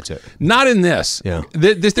time he hits it? Not in this. Yeah.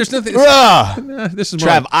 There's nothing. This is more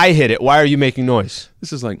Trav, like- I hit it. Why are you making noise?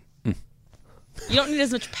 This is like. You don't need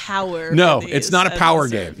as much power. No, for it's these not a as power the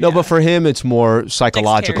serve. game. No, but for him, it's more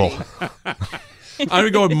psychological. I'm going to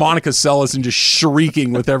go with Monica Seles and just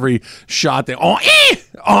shrieking with every shot.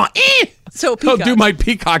 So I'll do my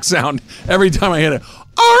peacock sound every time I hit it.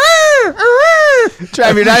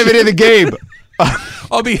 Trav, you're not even in the game.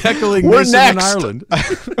 I'll be heckling We're Mason next. in Ireland.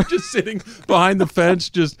 Just sitting behind the fence,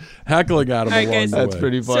 just heckling at him All right, along guys. the way. That's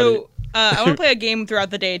pretty funny. So I want to play a game throughout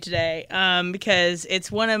the day today because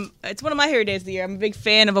it's one of my favorite days of the year. I'm a big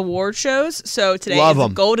fan of award shows. So today Love is the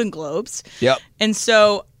 'em. Golden Globes. Yep. And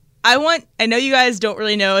so I know you guys don't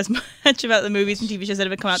really know as much about the movies and TV shows that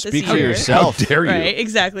have been coming out Speak this for year. yourself. How dare you? Right,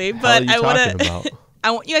 exactly. Hell But are you I want talking about? I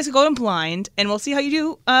want you guys to go in blind, and we'll see how you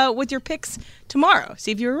do with your picks tomorrow.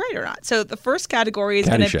 See if you were right or not. So the first category is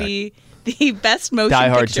going to Caddyshack. be the best motion Die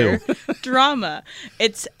Hard picture drama.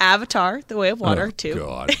 It's Avatar: The Way of Water 2,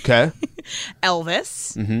 God. Okay.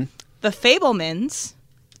 Elvis, Mm-hmm. The Fabelmans,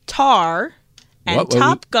 Tar, and What?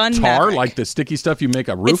 Top Gun Tar, Maverick. like the sticky stuff you make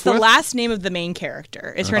a roof It's the with? last name of the main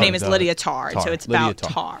character. Her name is the- Lydia Tar, and Tar. so it's Lydia about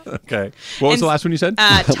Tar. Tar. Okay. What was And, the last one you said?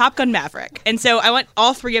 Top Gun Maverick. And so I want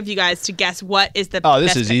all three of you guys to guess what is the Oh, this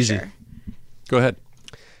best is easy. picture. Go ahead.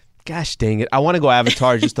 Gosh dang it. I want to go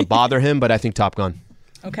Avatar just to bother him, but I think Top Gun.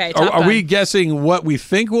 Okay, Top Are Gun. we guessing what we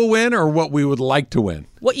think will win or what we would like to win?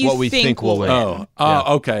 What you what we think will win. Oh, Yeah.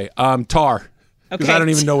 Okay. Tar. Because Okay. I don't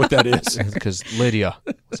even know what that is. Because Lydia.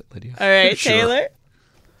 Was it Lydia? All right, Sure. Taylor.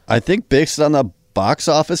 I think based on the box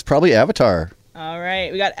office, probably Avatar. All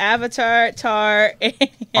right, we got Avatar, Tar, and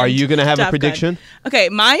Are you going to have Top a Gun. prediction? Okay,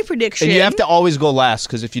 my prediction. And you have to always go last,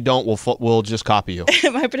 because if you don't, we'll just copy you.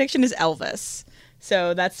 my prediction is Elvis.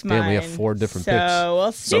 So that's mine. Damn, we have 4 different so picks.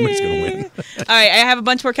 We'll see. Somebody's gonna win. All right, I have a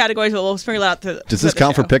bunch more categories, but we'll sprinkle it out through. Does this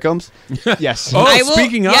count for pick'ems? Yes. Oh, I will-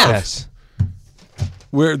 speaking of, yeah. Yes.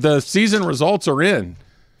 where the season results are in.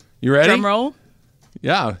 You ready? Drum roll.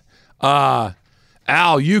 Yeah.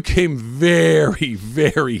 Al, you came very,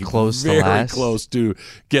 very Close to very last. close to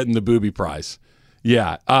getting the booby prize.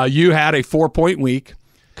 Yeah. You had a 4-point week.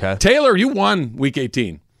 Okay. Taylor, you won week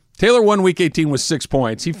 18. Taylor won week 18 with 6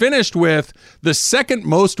 points. He finished with the second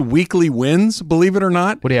most weekly wins, believe it or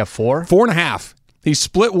not. What do you have, 4? 4.5. He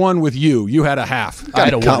split one with you. You had a half. I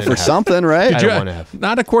had a Count for 1.5. something, right? I Did had you- a 1.5.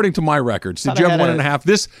 Not according to my records. Did Thought you I have had 1.5?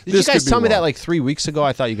 This Did you this guys could be tell me that wrong. like 3 weeks ago?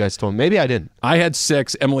 I thought you guys told me. Maybe I didn't. I had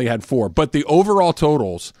 6. Emily had 4. But the overall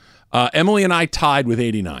totals, Emily and I tied with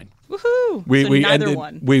 89. Woohoo!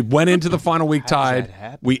 We went into the final week tied.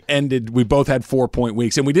 We both had 4-point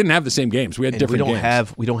weeks, and we didn't have the same games. We had different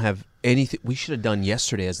games. We don't have anything. We should have done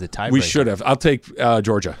yesterday as the tiebreaker. We should have. I'll take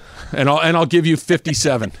Georgia, and I'll give you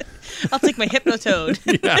 57. I'll take my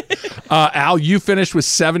Hypnotoad. Yeah. Al, you finished with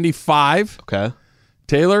 75. Okay.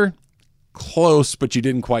 Taylor, close, but you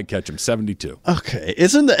didn't quite catch him. 72. Okay.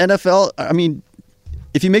 Isn't the NFL, I mean,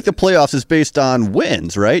 if you make the playoffs, it's based on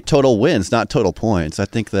wins, right? Total wins, not total points. I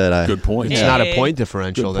think that Good point. It's not a point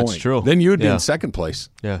differential. That's true. Then you would be in second place.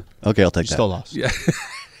 Yeah. Okay, I'll take that. Still lost. Yeah.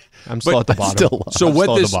 I'm still at the bottom. So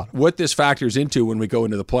what this factors into when we go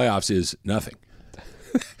into the playoffs is nothing.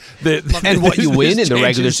 And what you win in the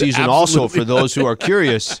regular season also, for those who are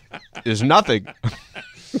curious, is nothing.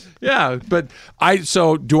 Yeah, but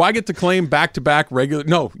so do I get to claim back-to-back regular?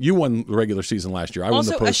 No, you won the regular season last year. I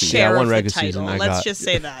also won the postseason. A share I won of regular the title. season. Let's just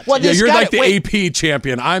say that. Well, you're like the AP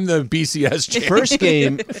champion. I'm the BCS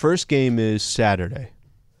champion. First game is Saturday.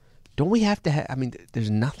 Don't we have to have? I mean,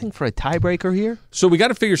 there's nothing for a tiebreaker here. So we got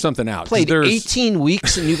to figure something out. Played 18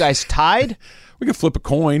 weeks and you guys tied. We could flip a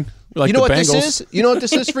coin. Like you know the what Bengals. this is? You know what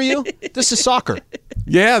this is for you? This is soccer.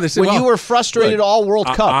 Yeah, when you were frustrated all World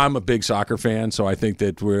Cup. I'm a big soccer fan, so I think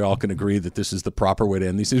that we all can agree that this is the proper way to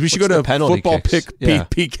end these things. We should go to football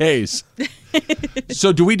PKs.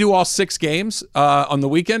 So do we do all 6 games on the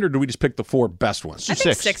weekend, or do we just pick the 4 best ones? I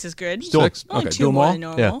think 6 is good. 6? Only Okay, 2 do them more all? than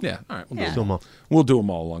normal. Yeah. All right, we'll do them all. We'll do them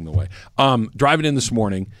all along the way. Driving in this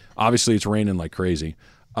morning, obviously it's raining like crazy.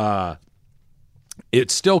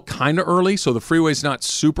 It's still kind of early, so the freeway's not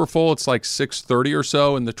super full. It's like 6:30 or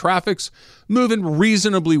so, and the traffic's moving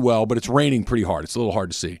reasonably well, but it's raining pretty hard. It's a little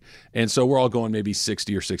hard to see. And so we're all going maybe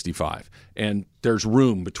 60 or 65. And there's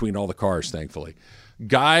room between all the cars, thankfully.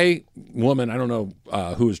 Guy, woman, I don't know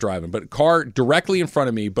who was driving, but car directly in front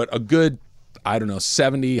of me, but a good,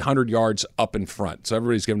 70, 100 yards up in front. So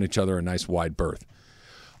everybody's giving each other a nice wide berth.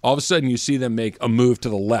 All of a sudden, you see them make a move to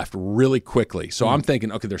the left really quickly. So I'm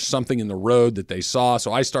thinking, okay, there's something in the road that they saw.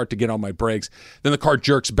 So I start to get on my brakes. Then the car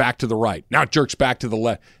jerks back to the right. Now it jerks back to the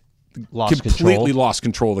left. Completely lost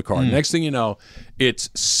control of the car. Next thing you know, it's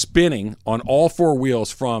spinning on all 4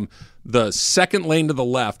 wheels from the second lane to the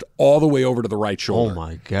left all the way over to the right shoulder. Oh,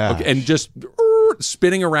 my God. Okay, and just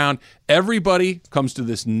spinning around. Everybody comes to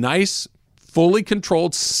this nice, fully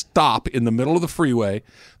controlled stop in the middle of the freeway.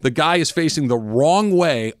 The guy is facing the wrong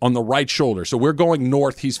way on the right shoulder. So we're going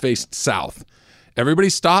north. He's faced south. Everybody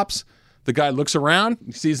stops. The guy looks around,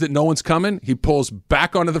 sees that no one's coming. He pulls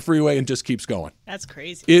back onto the freeway and just keeps going. That's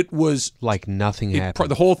crazy. It was like nothing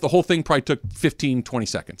happened. The whole thing probably took 15, 20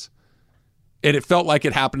 seconds. And it felt like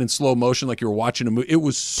it happened in slow motion, like you were watching a movie. It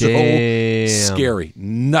was so scary.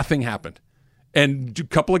 Nothing happened. And a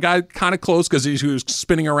couple of guys kind of close because he was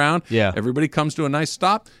spinning around. Yeah. Everybody comes to a nice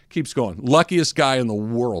stop, keeps going. Luckiest guy in the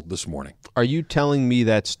world this morning. Are you telling me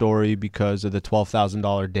that story because of the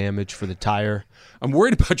 $12,000 damage for the tire? I'm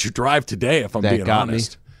worried about your drive today, if I'm being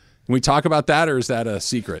honest. Can we talk about that, or is that a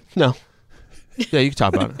secret? No. Yeah, you can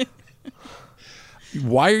talk about it.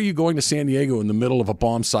 Why are you going to San Diego in the middle of a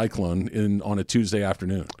bomb cyclone on a Tuesday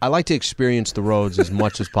afternoon? I like to experience the roads as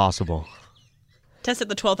much as possible. Tested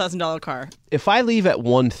the $12,000 car. If I leave at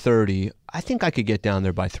 1:30, I think I could get down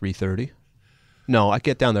there by 3:30. No, I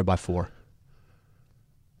get down there by 4.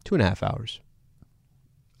 2.5 hours.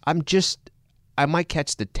 I might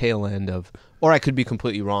catch the tail end of, or I could be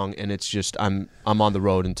completely wrong, and it's just I'm on the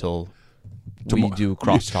road until we do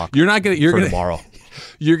crosstalk. You're not gonna tomorrow.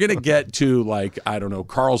 You're gonna get to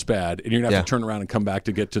Carlsbad, and you're gonna have to turn around and come back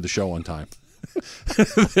to get to the show on time.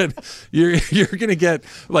 you're gonna get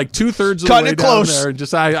like 2/3 of the way down there, and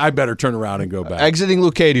just I better turn around and go back. Exiting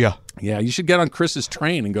Leucadia. Yeah, you should get on Chris's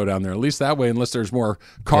train and go down there. At least that way, unless there's more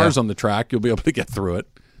cars on the track, you'll be able to get through it.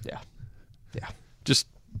 Yeah. Just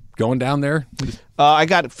going down there. I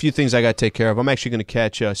got a few things I got to take care of. I'm actually going to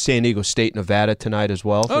catch San Diego State, Nevada tonight as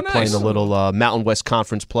well. Oh, They're nice. playing a little Mountain West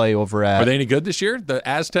Conference play over at. Are they any good this year? The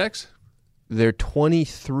Aztecs? They're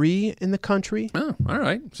 23 in the country. Oh, all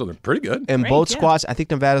right. So they're pretty good. And both squads, I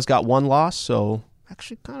think Nevada's got 1 loss, so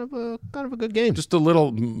actually kind of a good game. Just a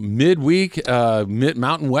little midweek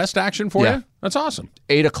Mountain West action for you? That's awesome.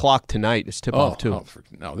 8 o'clock tonight is tip-off, too.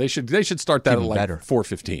 No, they should start that at like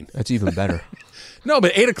 4:15. That's even better. No,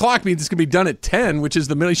 but 8 o'clock means it's going to be done at 10, which is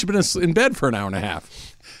the middle. You should have been in bed for an hour and a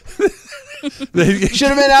half. Should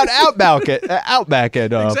have been Outback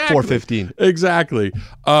at 4:15. Exactly.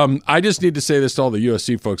 I just need to say this to all the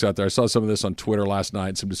USC folks out there. I saw some of this on Twitter last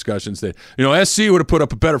night, some discussions that, SC would have put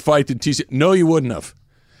up a better fight than TCU. No, you wouldn't have.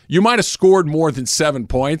 You might have scored more than 7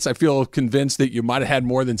 points. I feel convinced that you might have had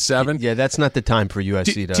more than 7. Yeah, that's not the time for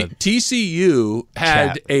USC to. TCU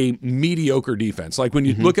had a mediocre defense. Like when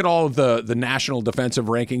you look at all of the national defensive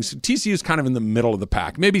rankings, TCU is kind of in the middle of the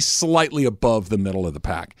pack, maybe slightly above the middle of the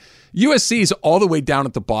pack. USC is all the way down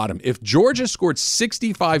at the bottom. If Georgia scored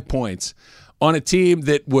 65 points on a team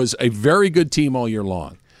that was a very good team all year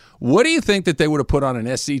long, what do you think that they would have put on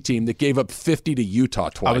an SC team that gave up 50 to Utah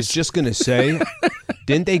twice? I was just going to say,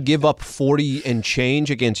 didn't they give up 40 and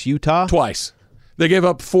change against Utah? Twice. They gave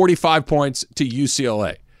up 45 points to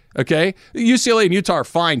UCLA. Okay? UCLA and Utah are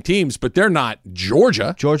fine teams, but they're not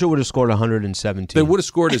Georgia. Georgia would have scored 117. They would have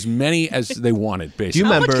scored as many as they wanted, basically. Do you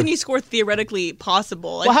remember? How much can you score theoretically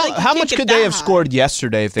possible? Well, how much could they have scored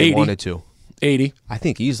yesterday if they 80. wanted to? 80. I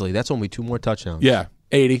think easily. That's only 2 more touchdowns. Yeah,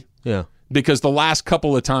 80. Yeah. Because the last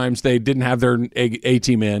couple of times they didn't have their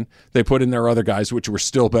A-team in, they put in their other guys, which were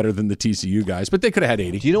still better than the TCU guys, but they could have had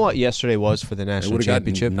 80. Do you know what yesterday was for the national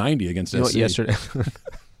championship? 90 against SC. What yesterday?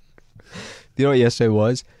 You know what yesterday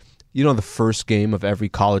was? You know the first game of every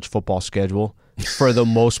college football schedule, for the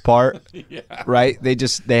most part, right? They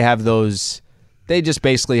just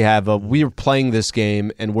basically have we're playing this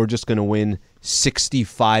game and we're just going to win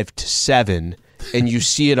 65-7. And you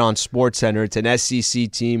see it on SportsCenter. It's an SEC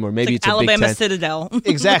team, or maybe it's a Alabama Big Ten. Citadel.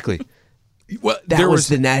 Exactly. Well, that was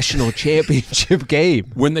the national championship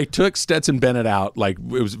game. When they took Stetson Bennett out, like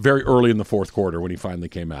it was very early in the fourth quarter when he finally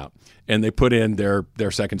came out, and they put in their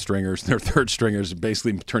second stringers, their third stringers,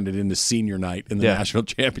 basically turned it into senior night in the national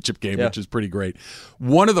championship game, which is pretty great.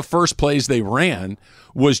 One of the first plays they ran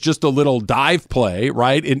was just a little dive play,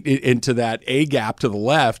 right, into that A gap to the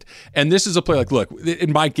left. And this is a play like, look, it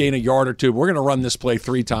might gain a yard or two. We're going to run this play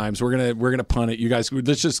 3 times. We're gonna punt it. You guys,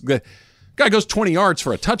 the guy goes 20 yards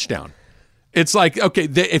for a touchdown. It's like, okay,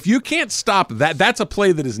 if you can't stop that, that's a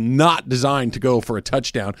play that is not designed to go for a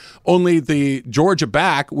touchdown. Only the Georgia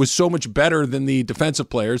back was so much better than the defensive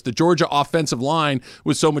players. The Georgia offensive line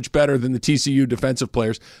was so much better than the TCU defensive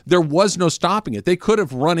players. There was no stopping it. They could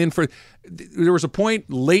have run in for – there was a point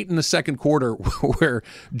late in the second quarter where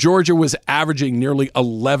Georgia was averaging nearly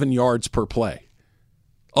 11 yards per play.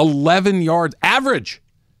 11 yards average.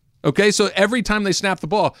 Okay, so every time they snap the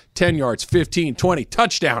ball, 10 yards, 15, 20,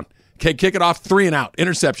 touchdown. Okay, kick it off, 3 and out,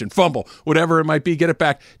 interception, fumble, whatever it might be, get it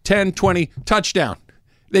back, 10, 20, touchdown.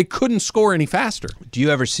 They couldn't score any faster. Do you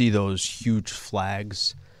ever see those huge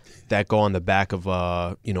flags that go on the back of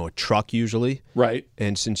a truck usually? Right.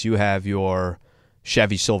 And since you have your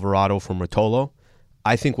Chevy Silverado from Rotolo,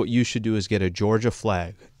 I think what you should do is get a Georgia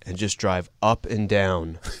flag and just drive up and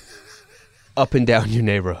down your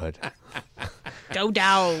neighborhood. Go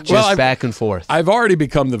down. Just back and forth. I've already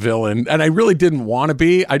become the villain, and I really didn't want to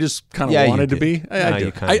be. I just kind of wanted to be.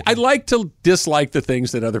 I like to dislike the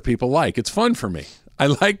things that other people like. It's fun for me. I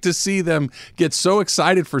like to see them get so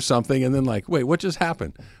excited for something and then like, wait, what just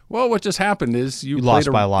happened? Well, what just happened is you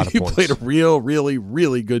lost by a lot of points. You played a really,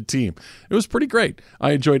 really good team. It was pretty great.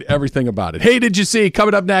 I enjoyed everything about it. Hey, did you see?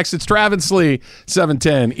 Coming up next, it's Travis Lee,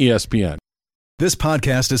 710 ESPN. This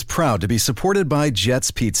podcast is proud to be supported by Jets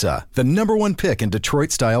Pizza, the #1 pick in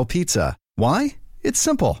Detroit-style pizza. Why? It's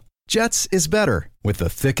simple. Jets is better. With the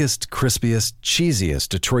thickest, crispiest, cheesiest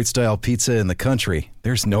Detroit-style pizza in the country,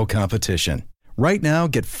 there's no competition. Right now,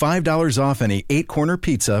 get $5 off any 8-corner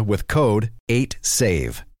pizza with code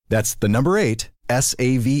 8SAVE. That's the number 8,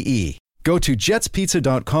 S-A-V-E. Go to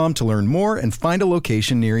jetspizza.com to learn more and find a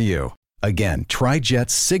location near you. Again, try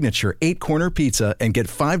Jet's signature 8-corner pizza and get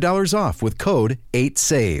 $5 off with code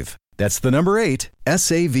 8SAVE. That's the number 8,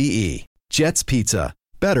 S-A-V-E. Jet's Pizza.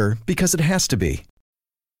 Better because it has to be.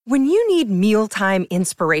 When you need mealtime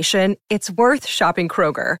inspiration, it's worth shopping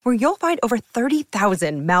Kroger, where you'll find over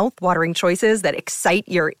 30,000 mouth-watering choices that excite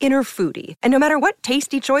your inner foodie. And no matter what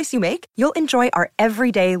tasty choice you make, you'll enjoy our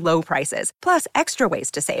everyday low prices, plus extra ways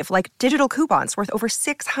to save, like digital coupons worth over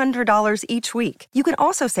 $600 each week. You can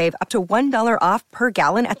also save up to $1 off per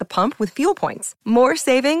gallon at the pump with fuel points. More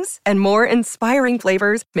savings and more inspiring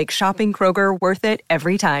flavors make shopping Kroger worth it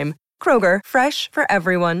every time. Kroger, fresh for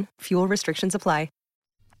everyone. Fuel restrictions apply.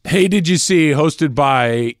 Hey, did you see? Hosted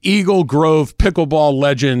by Eagle Grove pickleball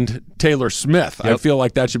legend Taylor Smith. Yep. I feel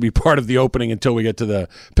like that should be part of the opening until we get to the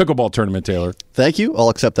pickleball tournament, Taylor. Thank you. I'll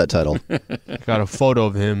accept that title. Got a photo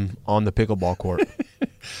of him on the pickleball court.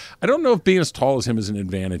 I don't know if being as tall as him is an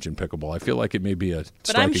advantage in pickleball. I feel like it may be a strike.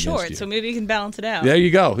 But I'm against short, you. so maybe you can balance it out. There you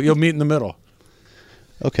go. You'll meet in the middle.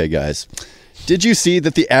 Okay, guys. Did you see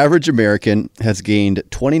that the average American has gained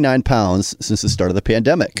 29 pounds since the start of the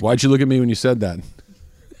pandemic? Why'd you look at me when you said that?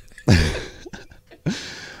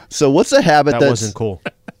 So what's a habit that wasn't cool?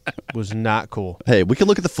 It was not cool. Hey, we can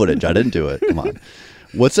look at the footage. I didn't do it. Come on.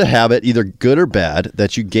 What's a habit, either good or bad,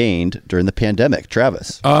 that you gained during the pandemic,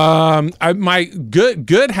 Travis? My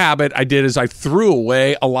good habit I did is I threw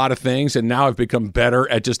away a lot of things, and now I've become better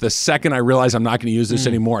at just the second I realize I'm not going to use this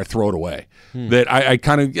anymore, I throw it away. That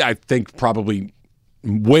I think probably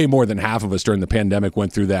way more than half of us during the pandemic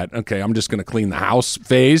went through that. Okay, I'm just going to clean the house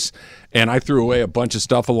phase, and I threw away a bunch of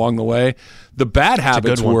stuff along the way. The bad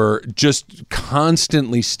habits were just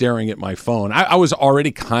constantly staring at my phone. I was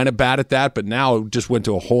already kind of bad at that, but now it just went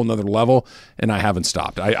to a whole nother level, and I haven't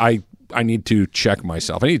stopped. I need to check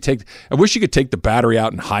myself. I wish you could take the battery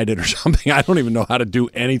out and hide it or something. I don't even know how to do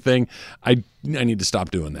anything. I need to stop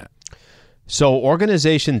doing that. So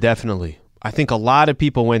organization, definitely. I think a lot of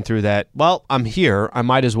people went through that. Well, I'm here. I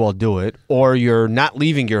might as well do it. Or you're not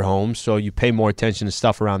leaving your home, so you pay more attention to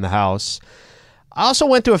stuff around the house. I also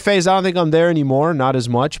went through a phase, I don't think I'm there anymore, not as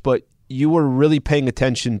much, but you were really paying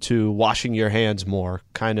attention to washing your hands more,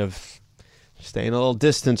 kind of staying a little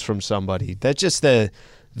distance from somebody. That's just the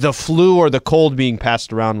flu or the cold being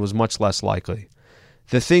passed around was much less likely.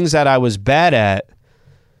 The things that I was bad at,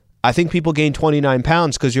 I think people gain 29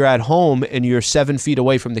 pounds because you're at home and you're 7 feet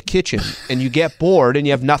away from the kitchen and you get bored and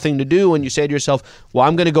you have nothing to do and you say to yourself, well,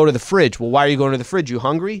 I'm going to go to the fridge. Well, why are you going to the fridge? You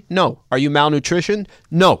hungry? No. Are you malnutrition?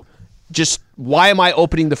 No. Just why am I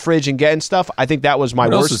opening the fridge and getting stuff? I think that was my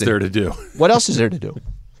worst thing. What else is there to do? What else is there to do?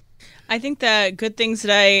 I think the good things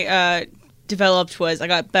that I developed was I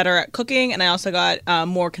got better at cooking, and I also got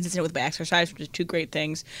more consistent with my exercise, which is two great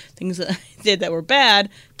things. Things that I did that were bad,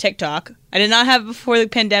 TikTok. I did not have it before the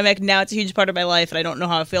pandemic. Now it's a huge part of my life, and I don't know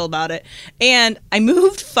how I feel about it. And I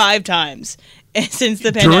moved 5 times since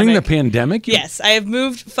the pandemic. During the pandemic? Yes, I have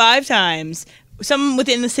moved 5 times. Some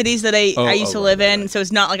within the cities that I used to live in. So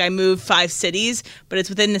it's not like I moved 5 cities, but it's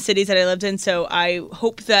within the cities that I lived in. So I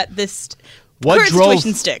hope that this current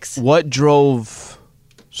situation sticks. What drove...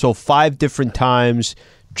 So 5 different times,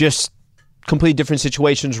 just complete different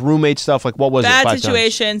situations, roommate stuff, like what was bad it? Bad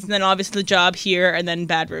situations, and then obviously the job here, and then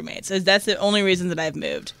bad roommates. That's the only reason that I've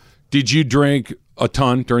moved. Did you drink a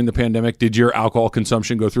ton during the pandemic? Did your alcohol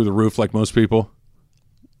consumption go through the roof like most people?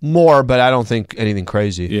 More, but I don't think anything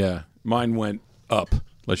crazy. Yeah, mine went up.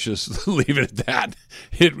 Let's just leave it at that.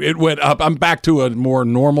 It went up. I'm back to a more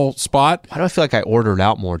normal spot. Why do I feel like I ordered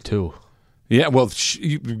out more too? Yeah, well,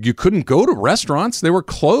 you couldn't go to restaurants. They were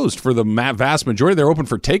closed for the vast majority. They were open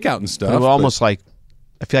for takeout and stuff. They were almost like,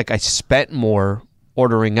 I feel like I spent more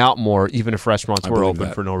ordering out more, even if restaurants were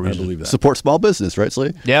open for no reason. I believe that. Support small business, right,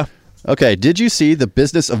 Slee? Yeah. Okay, did you see the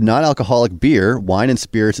business of non-alcoholic beer, wine, and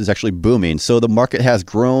spirits is actually booming? So the market has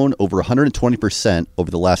grown over 120%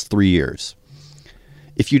 over the last 3 years.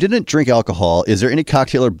 If you didn't drink alcohol, is there any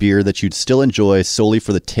cocktail or beer that you'd still enjoy solely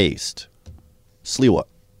for the taste? Slee, what?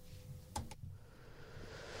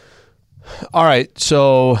 All right,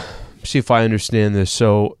 so see if I understand this.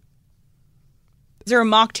 So, is there a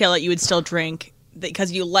mocktail that you would still drink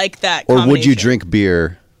because you like that? Or would you drink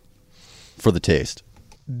beer for the taste?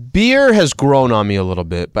 Beer has grown on me a little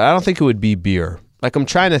bit, but I don't think it would be beer. Like I'm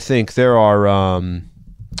trying to think. There are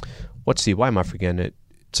why am I forgetting it?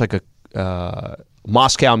 It's like a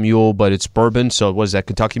Moscow Mule, but it's bourbon. So what is that?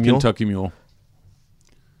 Kentucky Mule. Kentucky Mule.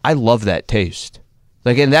 I love that taste.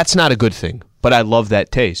 Like, and that's not a good thing. But I love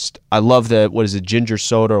that taste. I love the, what is it, ginger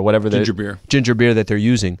soda or whatever. Ginger beer that they're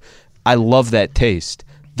using. I love that taste.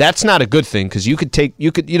 That's not a good thing because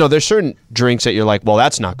there's certain drinks that you're like, well,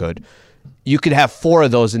 that's not good. You could have 4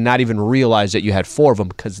 of those and not even realize that you had 4 of them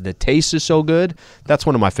because the taste is so good. That's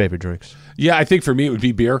one of my favorite drinks. Yeah, I think for me it would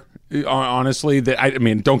be beer. Honestly, I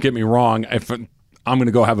mean, don't get me wrong. If I'm going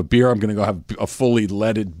to go have a beer, I'm going to go have a fully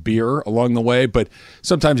leaded beer along the way. But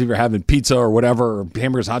sometimes if you're having pizza or whatever, or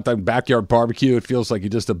hamburgers, hot dog, backyard barbecue, it feels like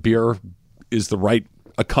just a beer is the right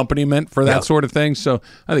accompaniment for that sort of thing. So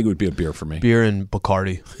I think it would be a beer for me. Beer and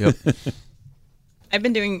Bacardi. Yep. I've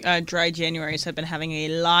been doing dry January, so I've been having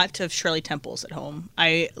a lot of Shirley Temples at home.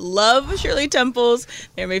 I love Shirley Temples.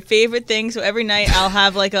 They're my favorite thing. So every night I'll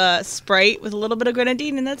have like a Sprite with a little bit of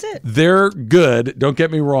grenadine, and that's it. They're good. Don't get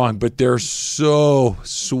me wrong, but they're so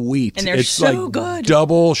sweet. And they're it's so like good.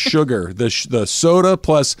 Double sugar. The soda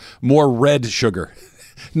plus more red sugar.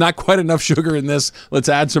 Not quite enough sugar in this. Let's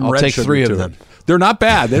add some red sugar. I'll take 3 of them. They're not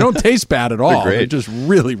bad. They don't taste bad at all. They're great. They're just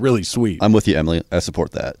really, really sweet. I'm with you, Emily. I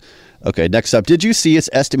support that. Okay, next up. Did you see it's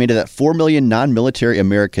estimated that 4 million non-military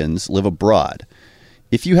Americans live abroad?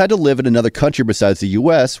 If you had to live in another country besides the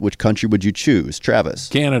U.S., which country would you choose? Travis.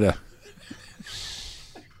 Canada.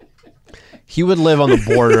 He would live on the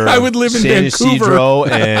border. I would live in San Vancouver. Isidro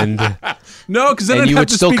and no, because then I'd have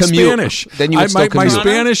to speak Spanish. Then you would still commute. My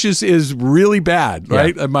Spanish is really bad,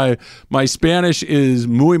 right? Yeah. My Spanish is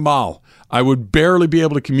muy mal. I would barely be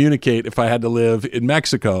able to communicate if I had to live in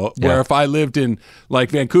Mexico. Where if I lived in like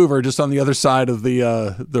Vancouver, just on the other side of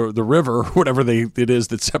the river, whatever it is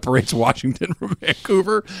that separates Washington from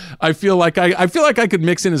Vancouver, I feel like I could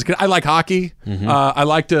mix in. I like hockey. I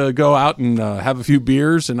like to go out and have a few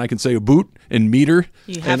beers, and I can say a boot and meter.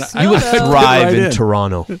 You would thrive in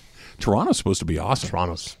Toronto. Toronto's supposed to be awesome.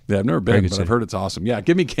 Toronto's. Yeah, I've never been, but I've heard it's awesome. Yeah,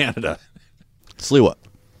 give me Canada. Sliwa.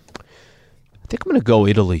 I think I'm going to go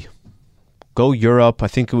Italy. Go Europe. I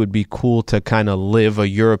think it would be cool to kind of live a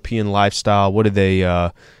European lifestyle. What do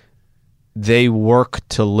they work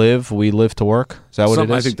to live? We live to work? Is that what it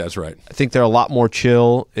is? I think that's right. I think they're a lot more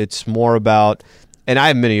chill. It's more about, and I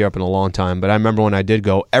haven't been to Europe in a long time, but I remember when I did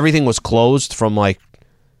go, everything was closed from like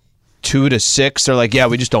 2 to 6. They're like, yeah,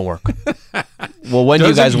 we just don't work. Well, when do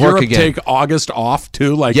you guys work Europe again? Take August off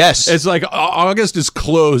too? Like, yes, it's like August is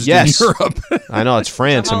closed in Europe. I know it's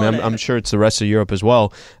France. I mean, I'm sure it's the rest of Europe as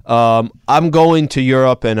well. I'm going to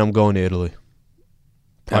Europe and I'm going to Italy.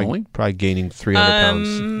 Probably gaining 300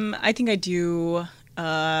 pounds. I think I do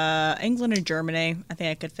England or Germany. I think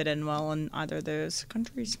I could fit in well in either of those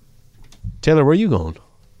countries. Taylor, where are you going?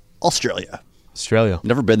 Australia.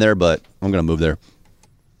 Never been there, but I'm going to move there.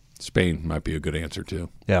 Spain might be a good answer too.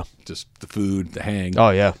 Yeah. Just the food, the hang.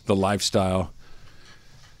 Oh, yeah. The lifestyle.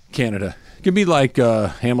 Canada. It could be like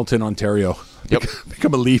Hamilton, Ontario. Yep.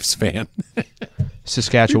 Become a Leafs fan.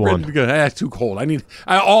 Saskatchewan. It's too cold.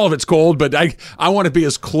 All of it's cold, but I want to be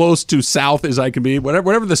as close to south as I can be.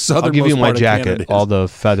 Whatever the southern. I'll give you my jacket. All the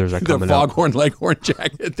feathers are coming out. The foghorn leghorn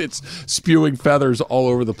jacket that's spewing feathers all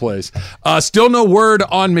over the place. Still no word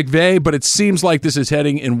on McVay, but it seems like this is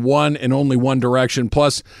heading in one and only one direction.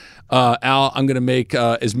 Plus, Al, I'm going to make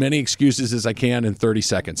as many excuses as I can in 30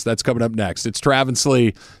 seconds. That's coming up next. It's Travis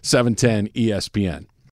Lee, 710 ESPN.